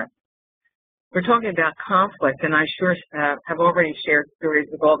of that. We're talking about conflict, and I sure have already shared stories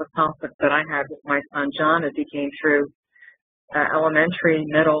of all the conflicts that I had with my son John as he came through elementary,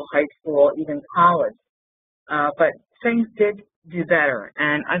 middle, high school, even college. But things did do better,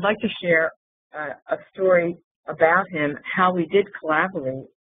 and I'd like to share a story about him, how we did collaborate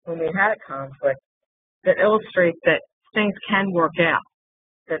when we had a conflict, that illustrates that things can work out,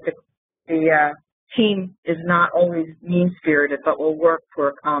 that the team is not always mean-spirited, but will work for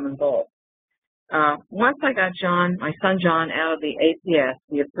a common goal. Once I got my son John, out of the APS,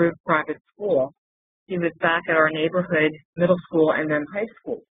 the approved private school, he was back at our neighborhood middle school and then high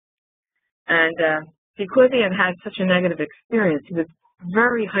school. And because he had had such a negative experience, he was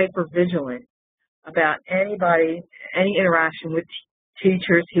very hyper-vigilant about any interaction with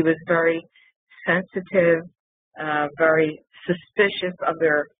teachers. He was very sensitive, very suspicious of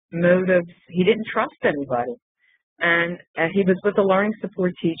their motives. He didn't trust anybody. And he was with a learning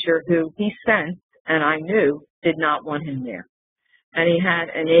support teacher who he sensed, and I knew, did not want him there. And he had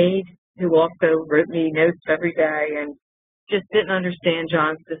an aide who also wrote me notes every day and just didn't understand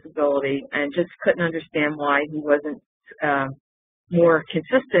John's disability and just couldn't understand why he wasn't more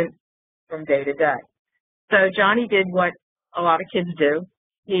consistent from day to day. So Johnny did what a lot of kids do.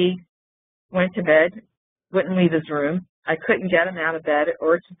 He went to bed, wouldn't leave his room. I couldn't get him out of bed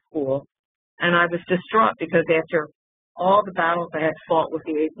or to school. And I was distraught because after all the battles I had fought with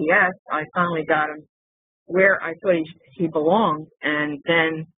the APS, I finally got him where I thought he belonged, and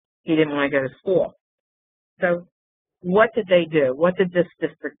then he didn't want to go to school. So what did they do? What did this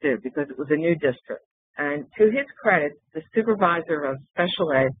district do? Because it was a new district. And to his credit, the supervisor of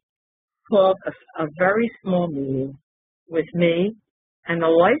special ed called a very small meeting with me and the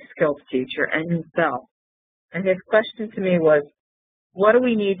life skills teacher and himself. And his question to me was, what do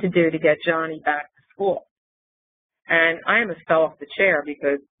we need to do to get Johnny back to school? And I almost fell off the chair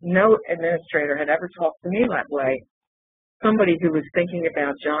because no administrator had ever talked to me that way, somebody who was thinking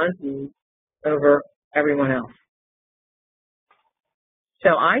about John's needs over everyone else.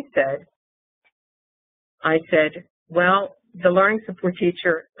 So I said, well, the learning support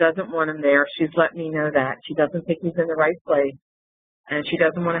teacher doesn't want him there. She's let me know that. She doesn't think he's in the right place, and she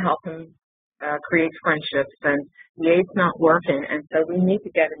doesn't want to help him create friendships, and the aid's not working, and so we need to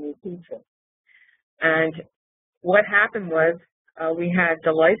get a new teacher. And what happened was we had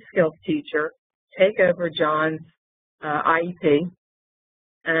the life skills teacher take over John's IEP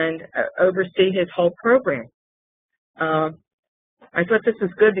and oversee his whole program. I thought this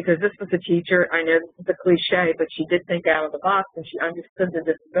was good because this was a teacher, I know this is a cliche, but she did think out of the box and she understood the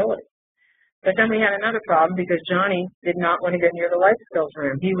disability. But then we had another problem because Johnny did not want to go near the life skills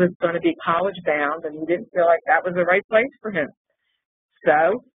room. He was going to be college bound and he didn't feel like that was the right place for him.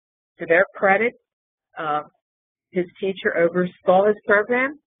 So, to their credit, his teacher oversaw his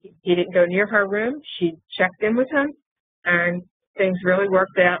program. He didn't go near her room. She checked in with him and things really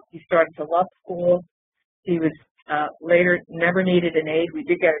worked out. He started to love school. He was later never needed an aide. We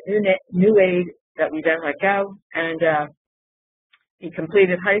did get a new aide that we then let go, and he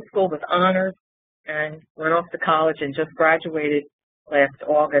completed high school with honors and went off to college and just graduated last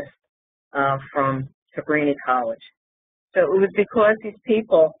August from Cabrini College. So it was because these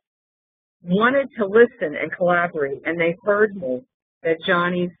people wanted to listen and collaborate, and they heard me that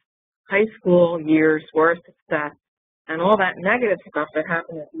Johnny's high school years were a success, and all that negative stuff that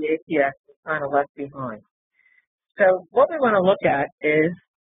happened at the APS was kind of left behind. So what we want to look at is,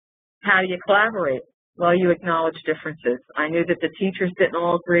 how do you collaborate? Well, you acknowledge differences. I knew that the teachers didn't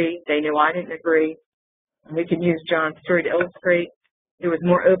all agree. They knew I didn't agree. And we can use John's story to illustrate. There was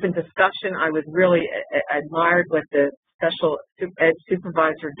more open discussion. I was really admired what the special ed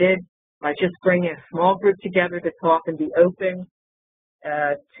supervisor did by just bringing a small group together to talk and be open,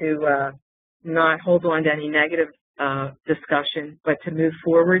 to not hold on to any negative discussion, but to move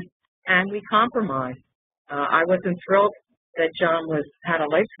forward. And we compromised. I wasn't thrilled that John had a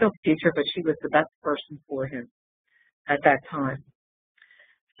life skills teacher, but she was the best person for him at that time.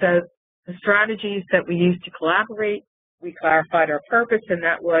 So the strategies that we used to collaborate, we clarified our purpose, and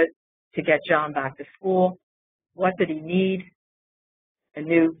that was to get John back to school. What did he need? A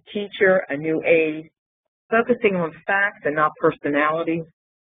new teacher, a new aide, focusing on facts and not personalities.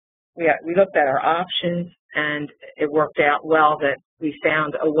 We looked at our options, and it worked out well that we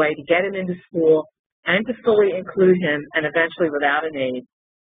found a way to get him into school and to fully include him, and eventually without an aide.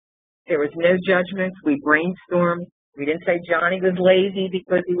 There was no judgments. We brainstormed. We didn't say Johnny was lazy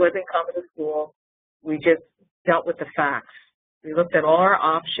because he wasn't coming to school. We just dealt with the facts. We looked at all our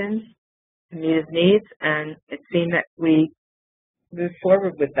options to meet his needs, and it seemed that we moved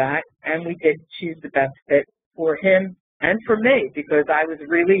forward with that, and we did choose the best fit for him and for me, because I was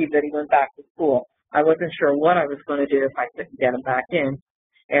relieved that he went back to school. I wasn't sure what I was going to do if I couldn't get him back in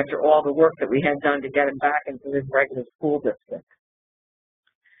after all the work that we had done to get him back into his regular school district.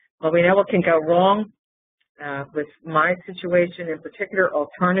 Well, we know what can go wrong. With my situation in particular,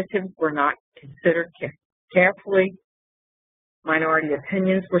 alternatives were not considered carefully. Minority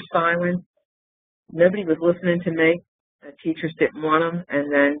opinions were silenced. Nobody was listening to me. The teachers didn't want them,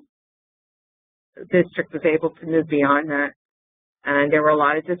 and then the district was able to move beyond that. And there were a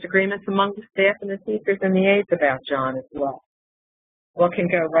lot of disagreements among the staff and the teachers and the aides about John as well. What can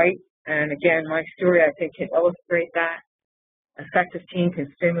go right? And again, my story, I think, can illustrate that. Effective team can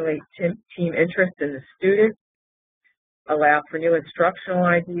stimulate team interest in the student, allow for new instructional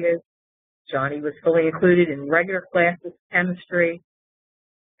ideas. Johnny was fully included in regular classes, chemistry,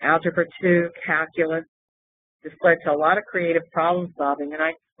 algebra 2, calculus. This led to a lot of creative problem solving, and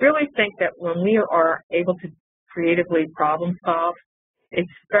I really think that when we are able to creatively problem solve, it's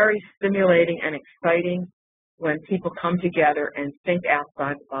very stimulating and exciting when people come together and think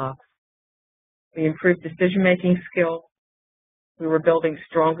outside the box. We improved decision-making skills. We were building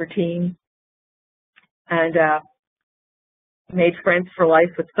stronger teams, and made friends for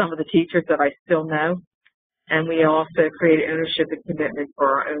life with some of the teachers that I still know. And we also created ownership and commitment for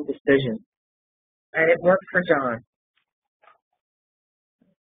our own decisions. And it worked for John.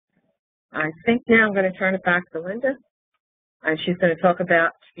 I think now I'm going to turn it back to Linda, and she's going to talk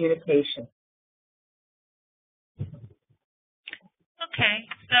about communication. Okay,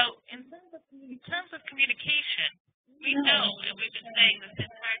 so in terms of communication, we know, and we've been saying this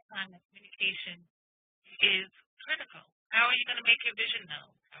entire time, that communication is critical. How are you going to make your vision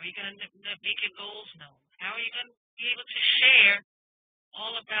known? How are you going to make your goals known? How are you going to be able to share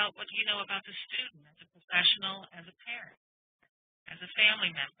all about what you know about the student as a professional, as a parent, as a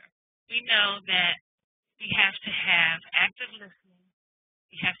family member? We know that we have to have active listening.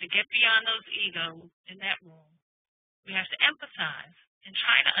 We have to get beyond those egos in that room. We have to empathize and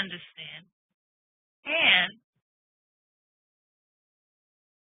try to understand. And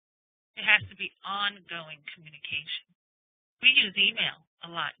there has to be ongoing communication. We use email a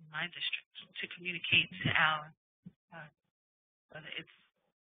lot in my district to communicate to our, whether it's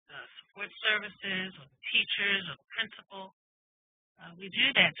the support services or the teachers or the principal. We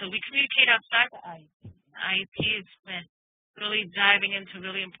do that. So we communicate outside the IEP. The IEP is spent really diving into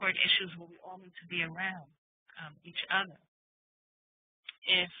really important issues where we all need to be around each other.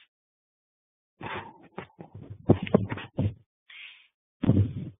 If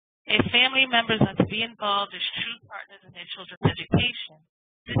family members are to be involved as true partners in their children's education,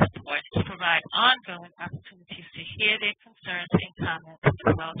 this supports to provide ongoing opportunities to hear their concerns and comments as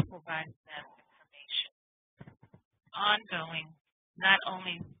well as providing them information. Ongoing, not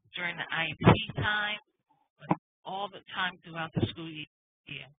only during the IEP time, but all the time throughout the school year.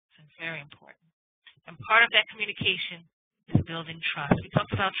 It's very important. And part of that communication is building trust. We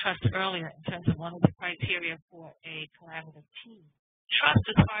talked about trust earlier in terms of one of the criteria for a collaborative team. Trust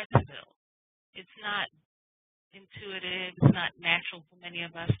is hard to build. It's not intuitive, it's not natural for many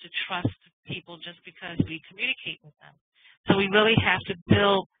of us to trust people just because we communicate with them. So we really have to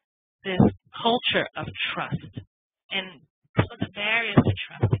build this culture of trust. And some of the barriers to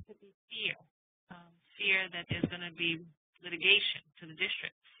trust, it could be fear. Fear that there's going to be litigation to the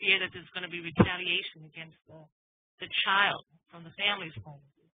district. Fear that there's going to be retaliation against the child from the family's point of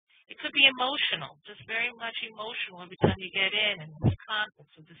view. It could be emotional, just very much emotional every time you get in and there's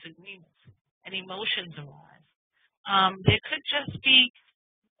conflicts or disagreements and emotions arise. There could just be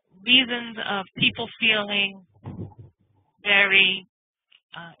reasons of people feeling very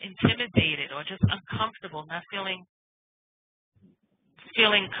intimidated or just uncomfortable, not feeling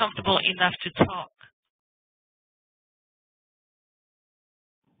comfortable enough to talk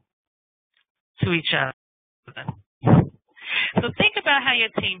to each other. So think about how your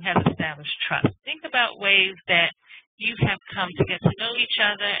team has established trust. Think about ways that you have come to get to know each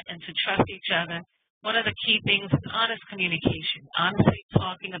other and to trust each other. One of the key things is honest communication, honestly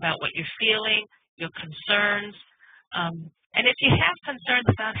talking about what you're feeling, your concerns. And if you have concerns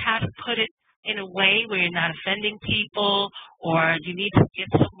about how to put it in a way where you're not offending people or you need to get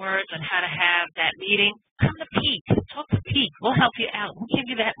some words on how to have that meeting, come to PEAC. Talk to PEAC. We'll help you out. We'll give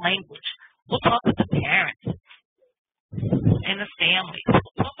you that language. We'll talk with the parents and the families. We'll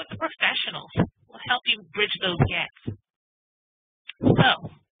talk with the professionals. We'll help you bridge those gaps. So,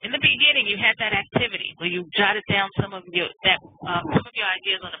 in the beginning, you had that activity where you jotted down some of your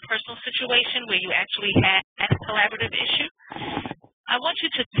ideas on a personal situation where you actually had a collaborative issue. I want you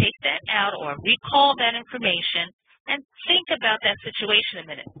to take that out or recall that information and think about that situation a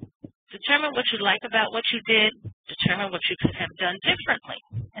minute. Determine what you like about what you did. Determine what you could have done differently.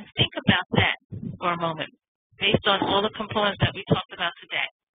 And think about that for a moment based on all the components that we talked about today.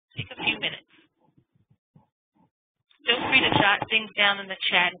 Take a few minutes. Feel free to jot things down in the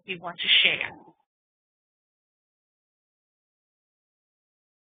chat if you want to share.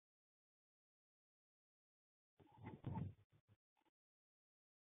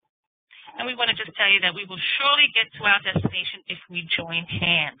 And we want to just tell you that we will surely get to our destination if we join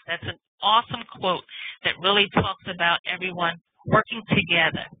hands. That's an awesome quote that really talks about everyone working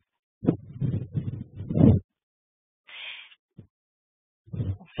together.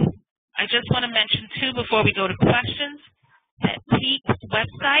 I just want to mention, too, before we go to questions, that PEAC's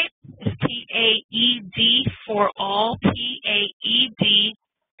website is PAED for all,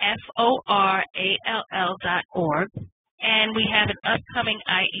 PAEDFORALL.org. And we have an upcoming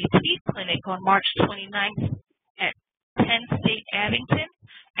IEP clinic on March 29th at 10 State Abington.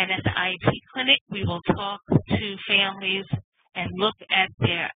 And at the IEP clinic, we will talk to families and look at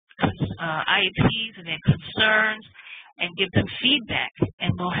their IEPs and their concerns and give them feedback.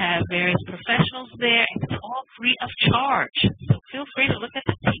 And we'll have various professionals there, and it's all free of charge. So feel free to look at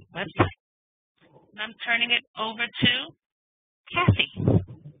the PEAC website. And I'm turning it over to Kathy.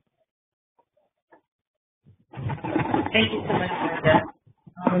 Thank you so much, Linda.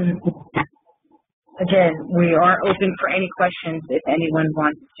 Again, we are open for any questions if anyone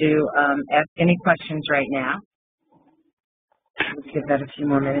wants to ask any questions right now. Let's give that a few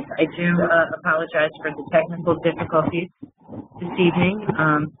more minutes. I do apologize for the technical difficulties this evening.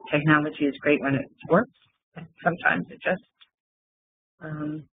 Technology is great when it works. Sometimes it just,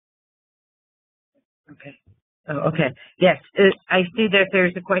 okay. Oh, okay. Yes, I see that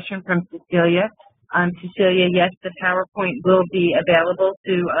there's a question from Cecilia. Cecilia, yes, the PowerPoint will be available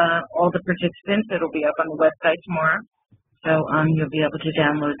to all the participants. It'll be up on the website tomorrow. So you'll be able to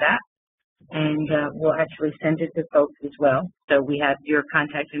download that. And we'll actually send it to folks as well. So we have your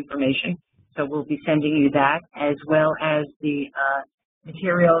contact information. So we'll be sending you that, as well as the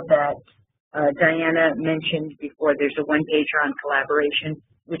material that Diana mentioned before. There's a one-pager on collaboration,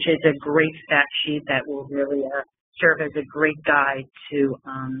 which is a great fact sheet that will really serve as a great guide to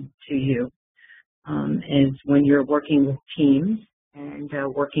you is when you're working with teams and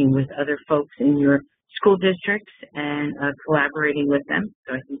working with other folks in your school districts and collaborating with them.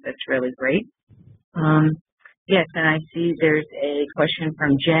 So I think that's really great. Yes, and I see there's a question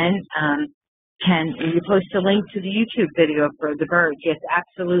from Jen. Can you post a link to the YouTube video for the birds? Yes,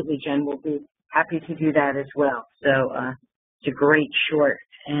 absolutely, Jen. We'll be happy to do that as well. So it's a great short,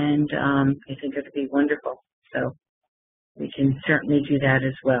 and I think it'll be wonderful. So we can certainly do that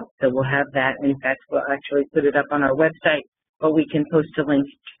as well. So we'll have that. In fact, we'll actually put it up on our website, but we can post a link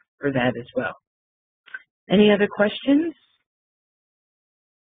for that as well. Any other questions?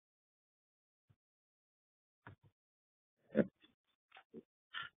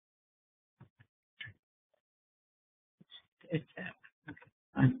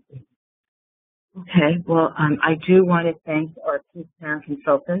 Okay, well, I do want to thank our PEAC parent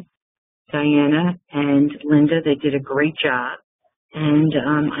consultants, Diana and Linda. They did a great job. And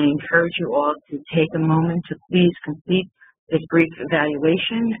I encourage you all to take a moment to please complete this brief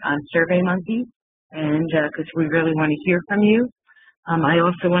evaluation on SurveyMonkey, and because we really want to hear from you. I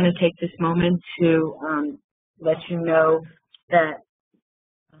also want to take this moment to let you know that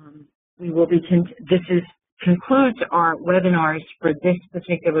we will be, concludes our webinars for this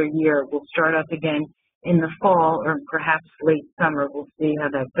particular year. We'll start up again in the fall or perhaps late summer. We'll see how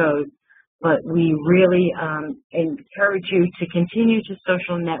that goes. But we really encourage you to continue to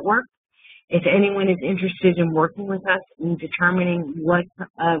social network. If anyone is interested in working with us in determining what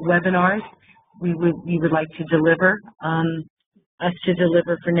webinars we would like to deliver,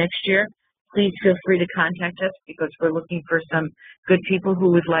 for next year, please feel free to contact us because we're looking for some good people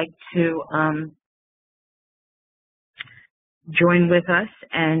who would like to join with us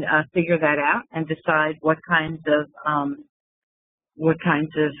and figure that out and decide what kinds of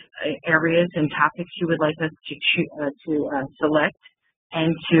areas and topics you would like us to select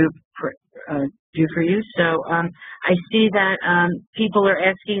and to do for you. So I see that people are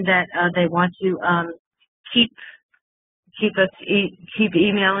asking that they want to keep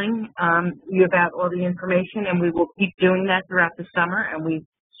emailing you about all the information, and we will keep doing that throughout the summer. And we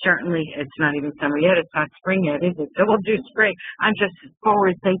certainly, it's not even summer yet, it's not spring yet, is it? So we'll do spring. I'm just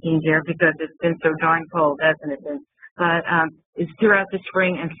forward thinking there because it's been so darn cold, hasn't it been? But it's throughout the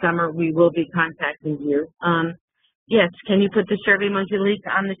spring and summer we will be contacting you. Yes, can you put the SurveyMonkey link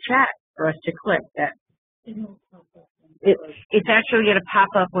on the chat for us to click? That it's actually going to pop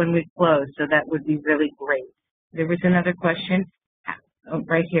up when we close, so that would be really great. There was another question. Oh,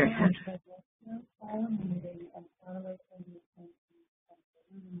 right here.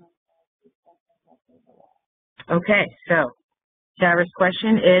 Okay, so Sarah's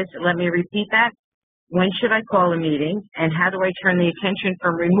question is, let me repeat that. When should I call a meeting, and how do I turn the attention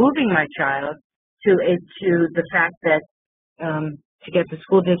from removing my child to the fact that to get the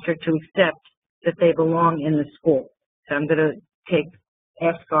school district to accept that they belong in the school? So I'm going to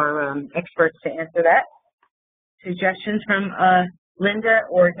ask our experts to answer that. Suggestions from Linda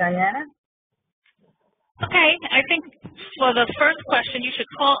or Diana? Okay, I think for the first question, you should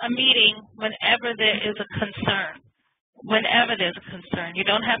call a meeting whenever there is a concern. Whenever there's a concern. You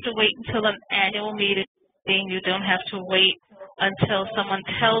don't have to wait until an annual meeting. You don't have to wait until someone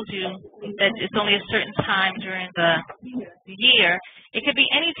tells you that it's only a certain time during the year. It could be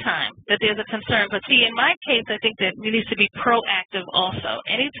any time that there's a concern. But see, in my case, I think that we need to be proactive also.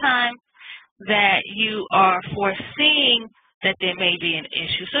 Anytime that you are foreseeing that there may be an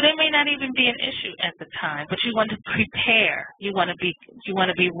issue. So there may not even be an issue at the time, but you want to prepare. You want to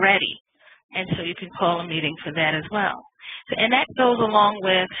be ready. And so you can call a meeting for that as well. And that goes along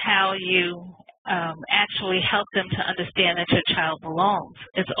with how you actually help them to understand that your child belongs.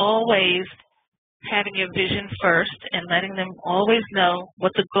 It's always having your vision first and letting them always know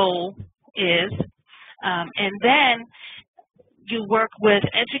what the goal is. And then you work with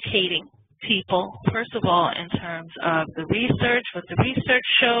educating people, first of all, in terms of the research, what the research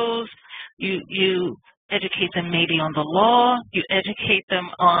shows. You educate them maybe on the law. You educate them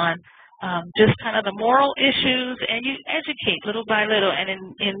on just kind of the moral issues, and you educate little by little. And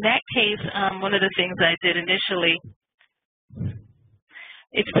in that case, one of the things I did initially,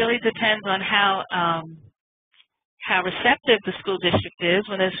 it really depends on how receptive the school district is.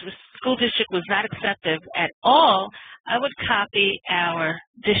 When the school district was not receptive at all, I would copy our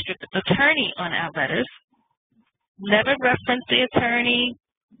district attorney on our letters, never reference the attorney,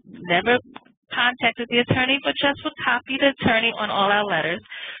 never contacted the attorney, but just would copy the attorney on all our letters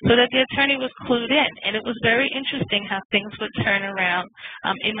so that the attorney was clued in. And it was very interesting how things would turn around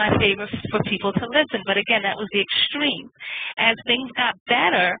in my favor for people to listen. But again, that was the extreme. As things got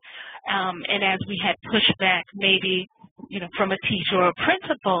better, And as we had pushback, maybe, from a teacher or a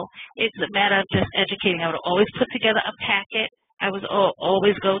principal, it's a matter of just educating. I would always put together a packet. I would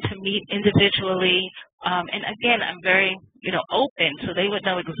always go to meet individually. And again, I'm very, open, so they would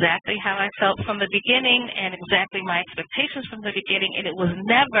know exactly how I felt from the beginning and exactly my expectations from the beginning. And it was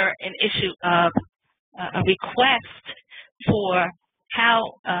never an issue of a request for how,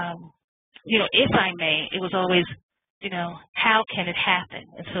 if I may. It was always, how can it happen?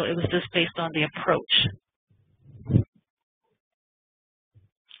 And so it was just based on the approach.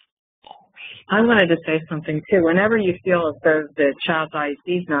 I wanted to say something too. Whenever you feel as though the child's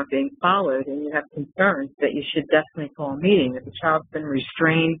IEP is not being followed and you have concerns, that you should definitely call a meeting. If the child's been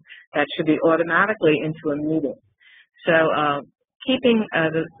restrained, that should be automatically into a meeting. So keeping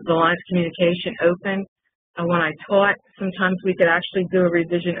the lines of communication open. When I taught, sometimes we could actually do a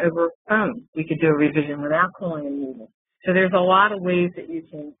revision over a phone. We could do a revision without calling a meeting. So there's a lot of ways that you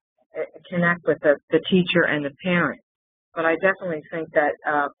can connect with the teacher and the parent. But I definitely think that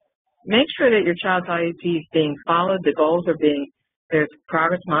make sure that your child's IEP is being followed, the goals are there's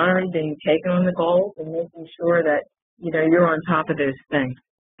progress monitoring being taken on the goals, and making sure that, you're on top of those things.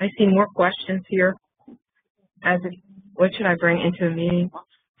 I see more questions here. What should I bring into a meeting?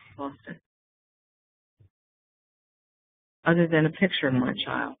 Austin. Other than a picture of my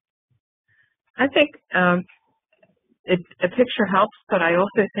child. I think a picture helps, but I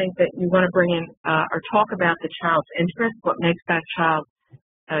also think that you want to bring in or talk about the child's interest, what makes that child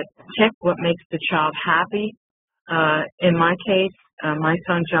tick, what makes the child happy. In my case, my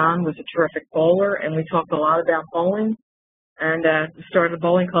son John was a terrific bowler, and we talked a lot about bowling, and started a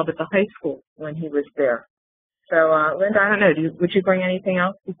bowling club at the high school when he was there. So, Linda, I don't know, would you bring anything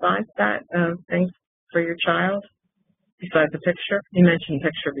else besides that, things for your child, besides the picture? You mentioned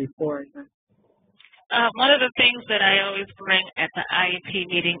picture before. One of the things that I always bring at the IEP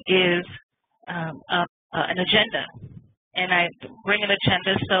meeting is an agenda. And I bring an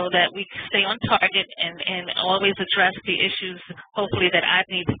agenda so that we stay on target and always address the issues, hopefully, that I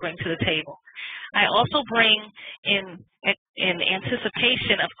need to bring to the table. I also bring in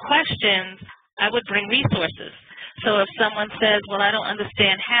anticipation of questions, I would bring resources. So if someone says, well, I don't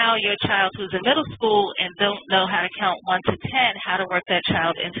understand how your child who's in middle school and don't know how to count 1 to 10, how to work that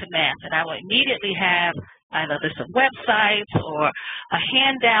child into math, and I will immediately have either some websites or a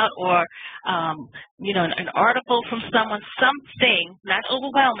handout or, an article from someone, something, not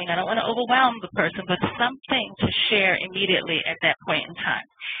overwhelming. I don't want to overwhelm the person, but something to share immediately at that point in time.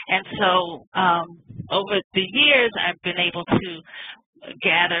 And so over the years, I've been able to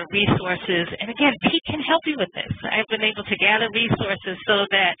gather resources. And again, PEAC can help you with this. I've been able to gather resources so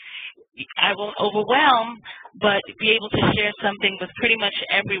that I won't overwhelm, but be able to share something with pretty much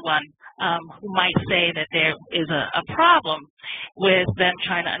everyone who might say that there is a problem with them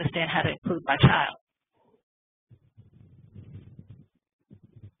trying to understand how to improve my child.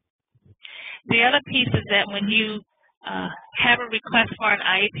 The other piece is that when you have a request for an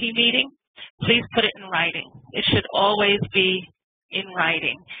IEP meeting, please put it in writing. It should always be in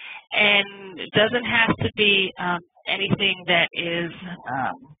writing. And it doesn't have to be anything that is,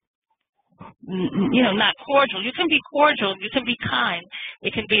 not cordial. You can be cordial. You can be kind.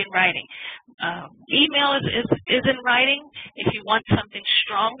 It can be in writing. Email is in writing. If you want something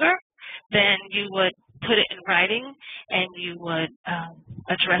stronger, then you would put it in writing, and you would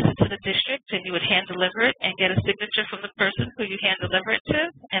address it to the district, and you would hand deliver it and get a signature from the person who you hand deliver it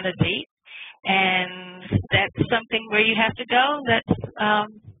to and a date. And that's something where you have to go. That's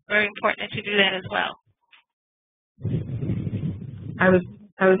very important that you do that as well.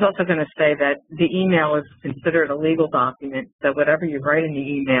 I was also going to say that the email is considered a legal document, so whatever you write in the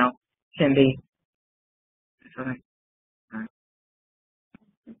email can be. Sorry.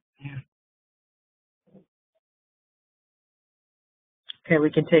 Yeah. Okay, we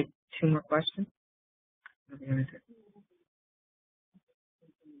can take 2 more questions.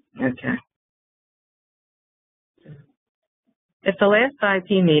 Okay. If the last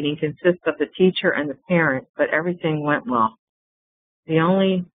IEP meeting consists of the teacher and the parent, but everything went well, we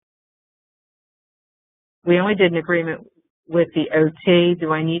only did an agreement with the OT,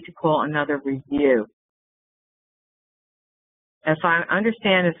 do I need to call another review? If I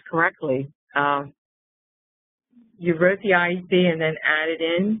understand this correctly, you wrote the IEP and then added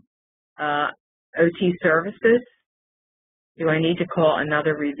in OT services. Do I need to call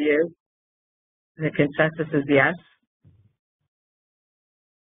another review? The consensus is yes.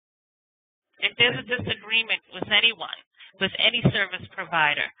 If there's a disagreement with anyone, with any service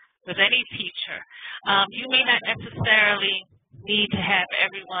provider, with any teacher, you may not necessarily need to have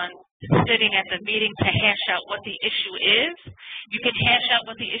everyone sitting at the meeting to hash out what the issue is. You can hash out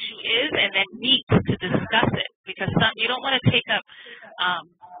what the issue is and then meet to discuss it, because you don't want to take up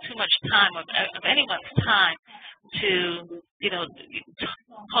too much time of anyone's time to,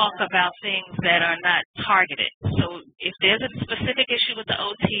 talk about things that are not targeted. So if there's a specific issue with the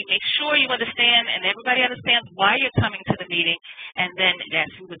OT, make sure you understand and everybody understands why you're coming to the meeting, and then, yes,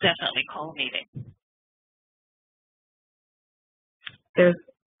 we would definitely call a meeting.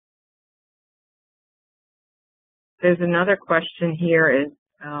 There's another question here is,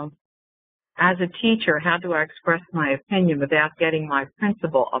 as a teacher, how do I express my opinion without getting my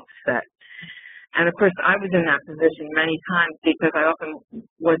principal upset? And of course, I was in that position many times because I often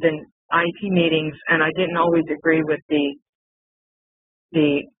was in IEP meetings and I didn't always agree with the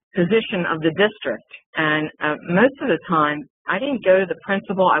position of the district. And most of the time, I didn't go to the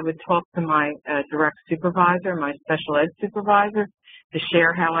principal. I would talk to my direct supervisor, my special ed supervisor, to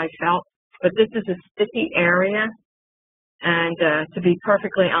share how I felt. But this is a sticky area. And to be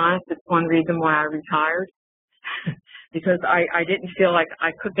perfectly honest, it's one reason why I retired, because I didn't feel like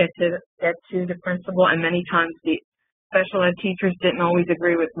I could get to the principal, and many times the special ed teachers didn't always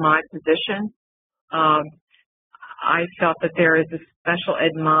agree with my position. I felt that there is a special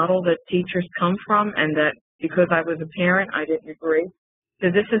ed model that teachers come from, and that because I was a parent, I didn't agree. So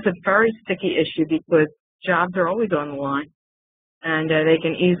this is a very sticky issue because jobs are always on the line, and they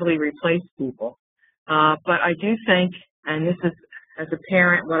can easily replace people. But I do think, and this is, as a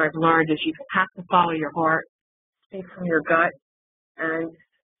parent, what I've learned is you have to follow your heart, speak from your gut, and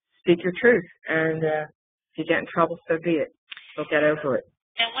speak your truth. And if you get in trouble, so be it. We'll get over it.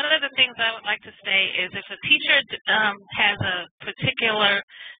 And one of the things I would like to say is if a teacher has a particular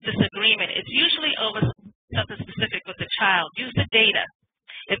disagreement, it's usually over something specific with the child. Use the data.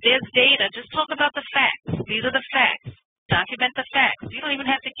 If there's data, just talk about the facts. These are the facts. Document the facts. You don't even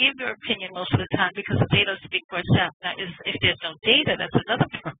have to give your opinion most of the time because the data speak for itself. Now, if there's no data, that's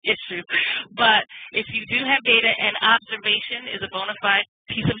another issue. But if you do have data, and observation is a bona fide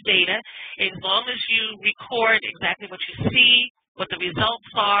piece of data, as long as you record exactly what you see, what the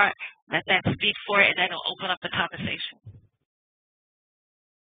results are, let that speak for it, and then it'll open up the conversation.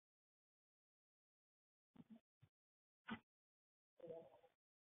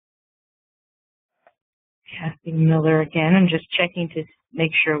 Kathy Miller again. I'm just checking to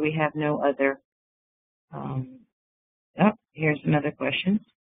make sure we have no other. Oh, here's another question.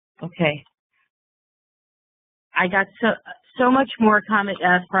 Okay. I got so much more comment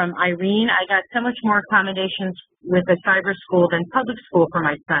from Irene. I got so much more accommodations with a cyber school than public school for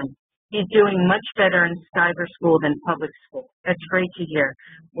my son. He's doing much better in cyber school than public school. That's great to hear.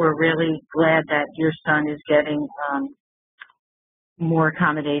 We're really glad that your son is getting more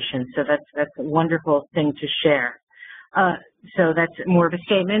accommodations. So that's a wonderful thing to share. So that's more of a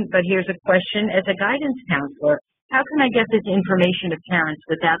statement, but here's a question. As a guidance counselor, how can I get this information to parents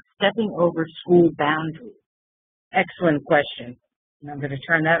without stepping over school boundaries? Excellent question. And I'm going to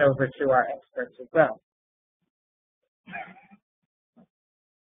turn that over to our experts as well.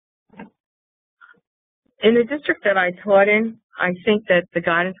 In the district that I taught in, I think that the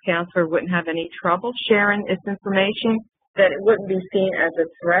guidance counselor wouldn't have any trouble sharing this information, that it wouldn't be seen as a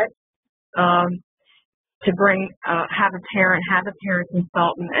threat to bring, have a parent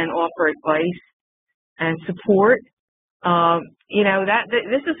consultant and offer advice and support.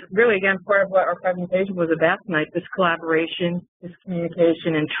 This is really, again, part of what our presentation was about tonight, this collaboration, this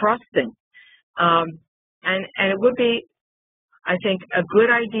communication, and trusting. And it would be, I think, a good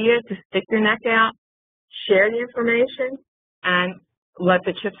idea to stick your neck out, share the information, and let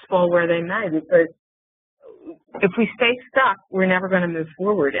the chips fall where they may, because if we stay stuck, we're never going to move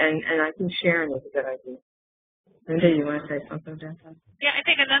forward, and I think sharing is a good idea. Linda, you want to say something about that? Yeah, I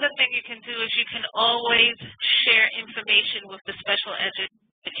think another thing you can do is you can always share information with the special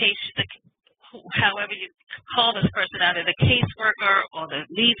education, however you call this person, either the caseworker or the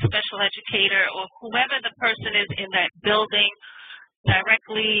lead special educator or whoever the person is in that building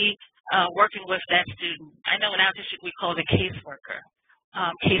directly working with that student. I know in our district we call it a caseworker.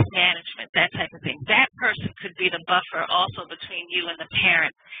 Case management, that type of thing. That person could be the buffer also between you and the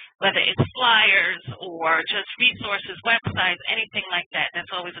parent, whether it's flyers or just resources, websites, anything like that. That's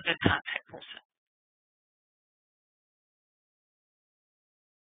always a good contact person.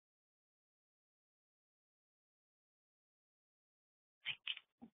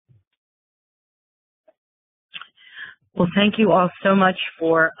 Well, thank you all so much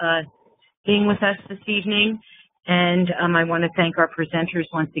for being with us this evening. And I want to thank our presenters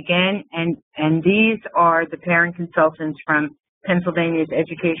once again. And these are the parent consultants from Pennsylvania's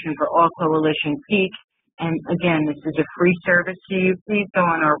Education for All Coalition, PEAC, And again, this is a free service to you. Please go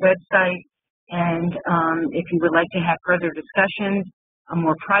on our website, and if you would like to have further discussions, a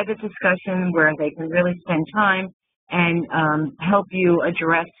more private discussion where they can really spend time and help you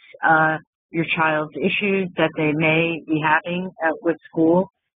address your child's issues that they may be having with school.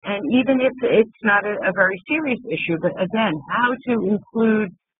 And even if it's not a very serious issue, but again, how to include,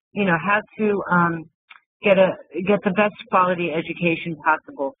 how to get the best quality education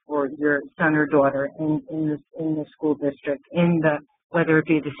possible for your son or daughter in the school district, whether it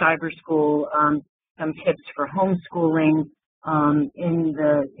be the cyber school, some tips for homeschooling, in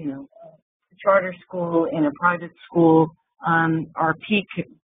the charter school, in a private school. Our PEAC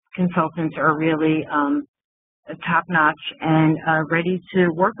consultants are really top-notch and ready to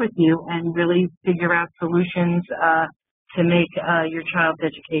work with you and really figure out solutions to make your child's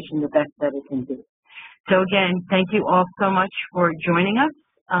education the best that it can be. So again, thank you all so much for joining us,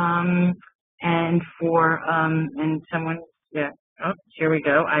 and someone, here we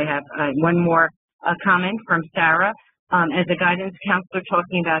go. I have one more comment from Sarah. As a guidance counselor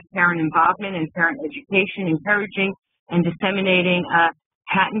talking about parent involvement and parent education, encouraging and disseminating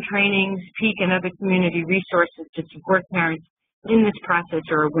patent trainings, PEAC, and other community resources to support parents in this process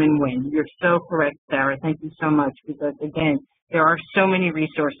are a win-win. You're so correct, Sarah. Thank you so much, because again, there are so many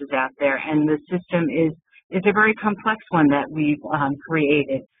resources out there, and the system is a very complex one that we've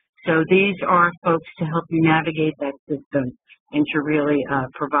created. So these are folks to help you navigate that system and to really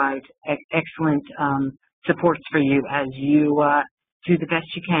provide excellent supports for you as you do the best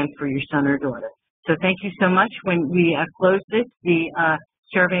you can for your son or daughter. So thank you so much. When we close this, the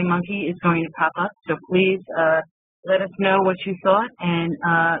Survey Monkey is going to pop up. So please let us know what you thought, and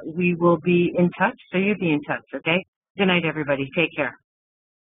we will be in touch. So you be in touch, okay? Good night, everybody. Take care.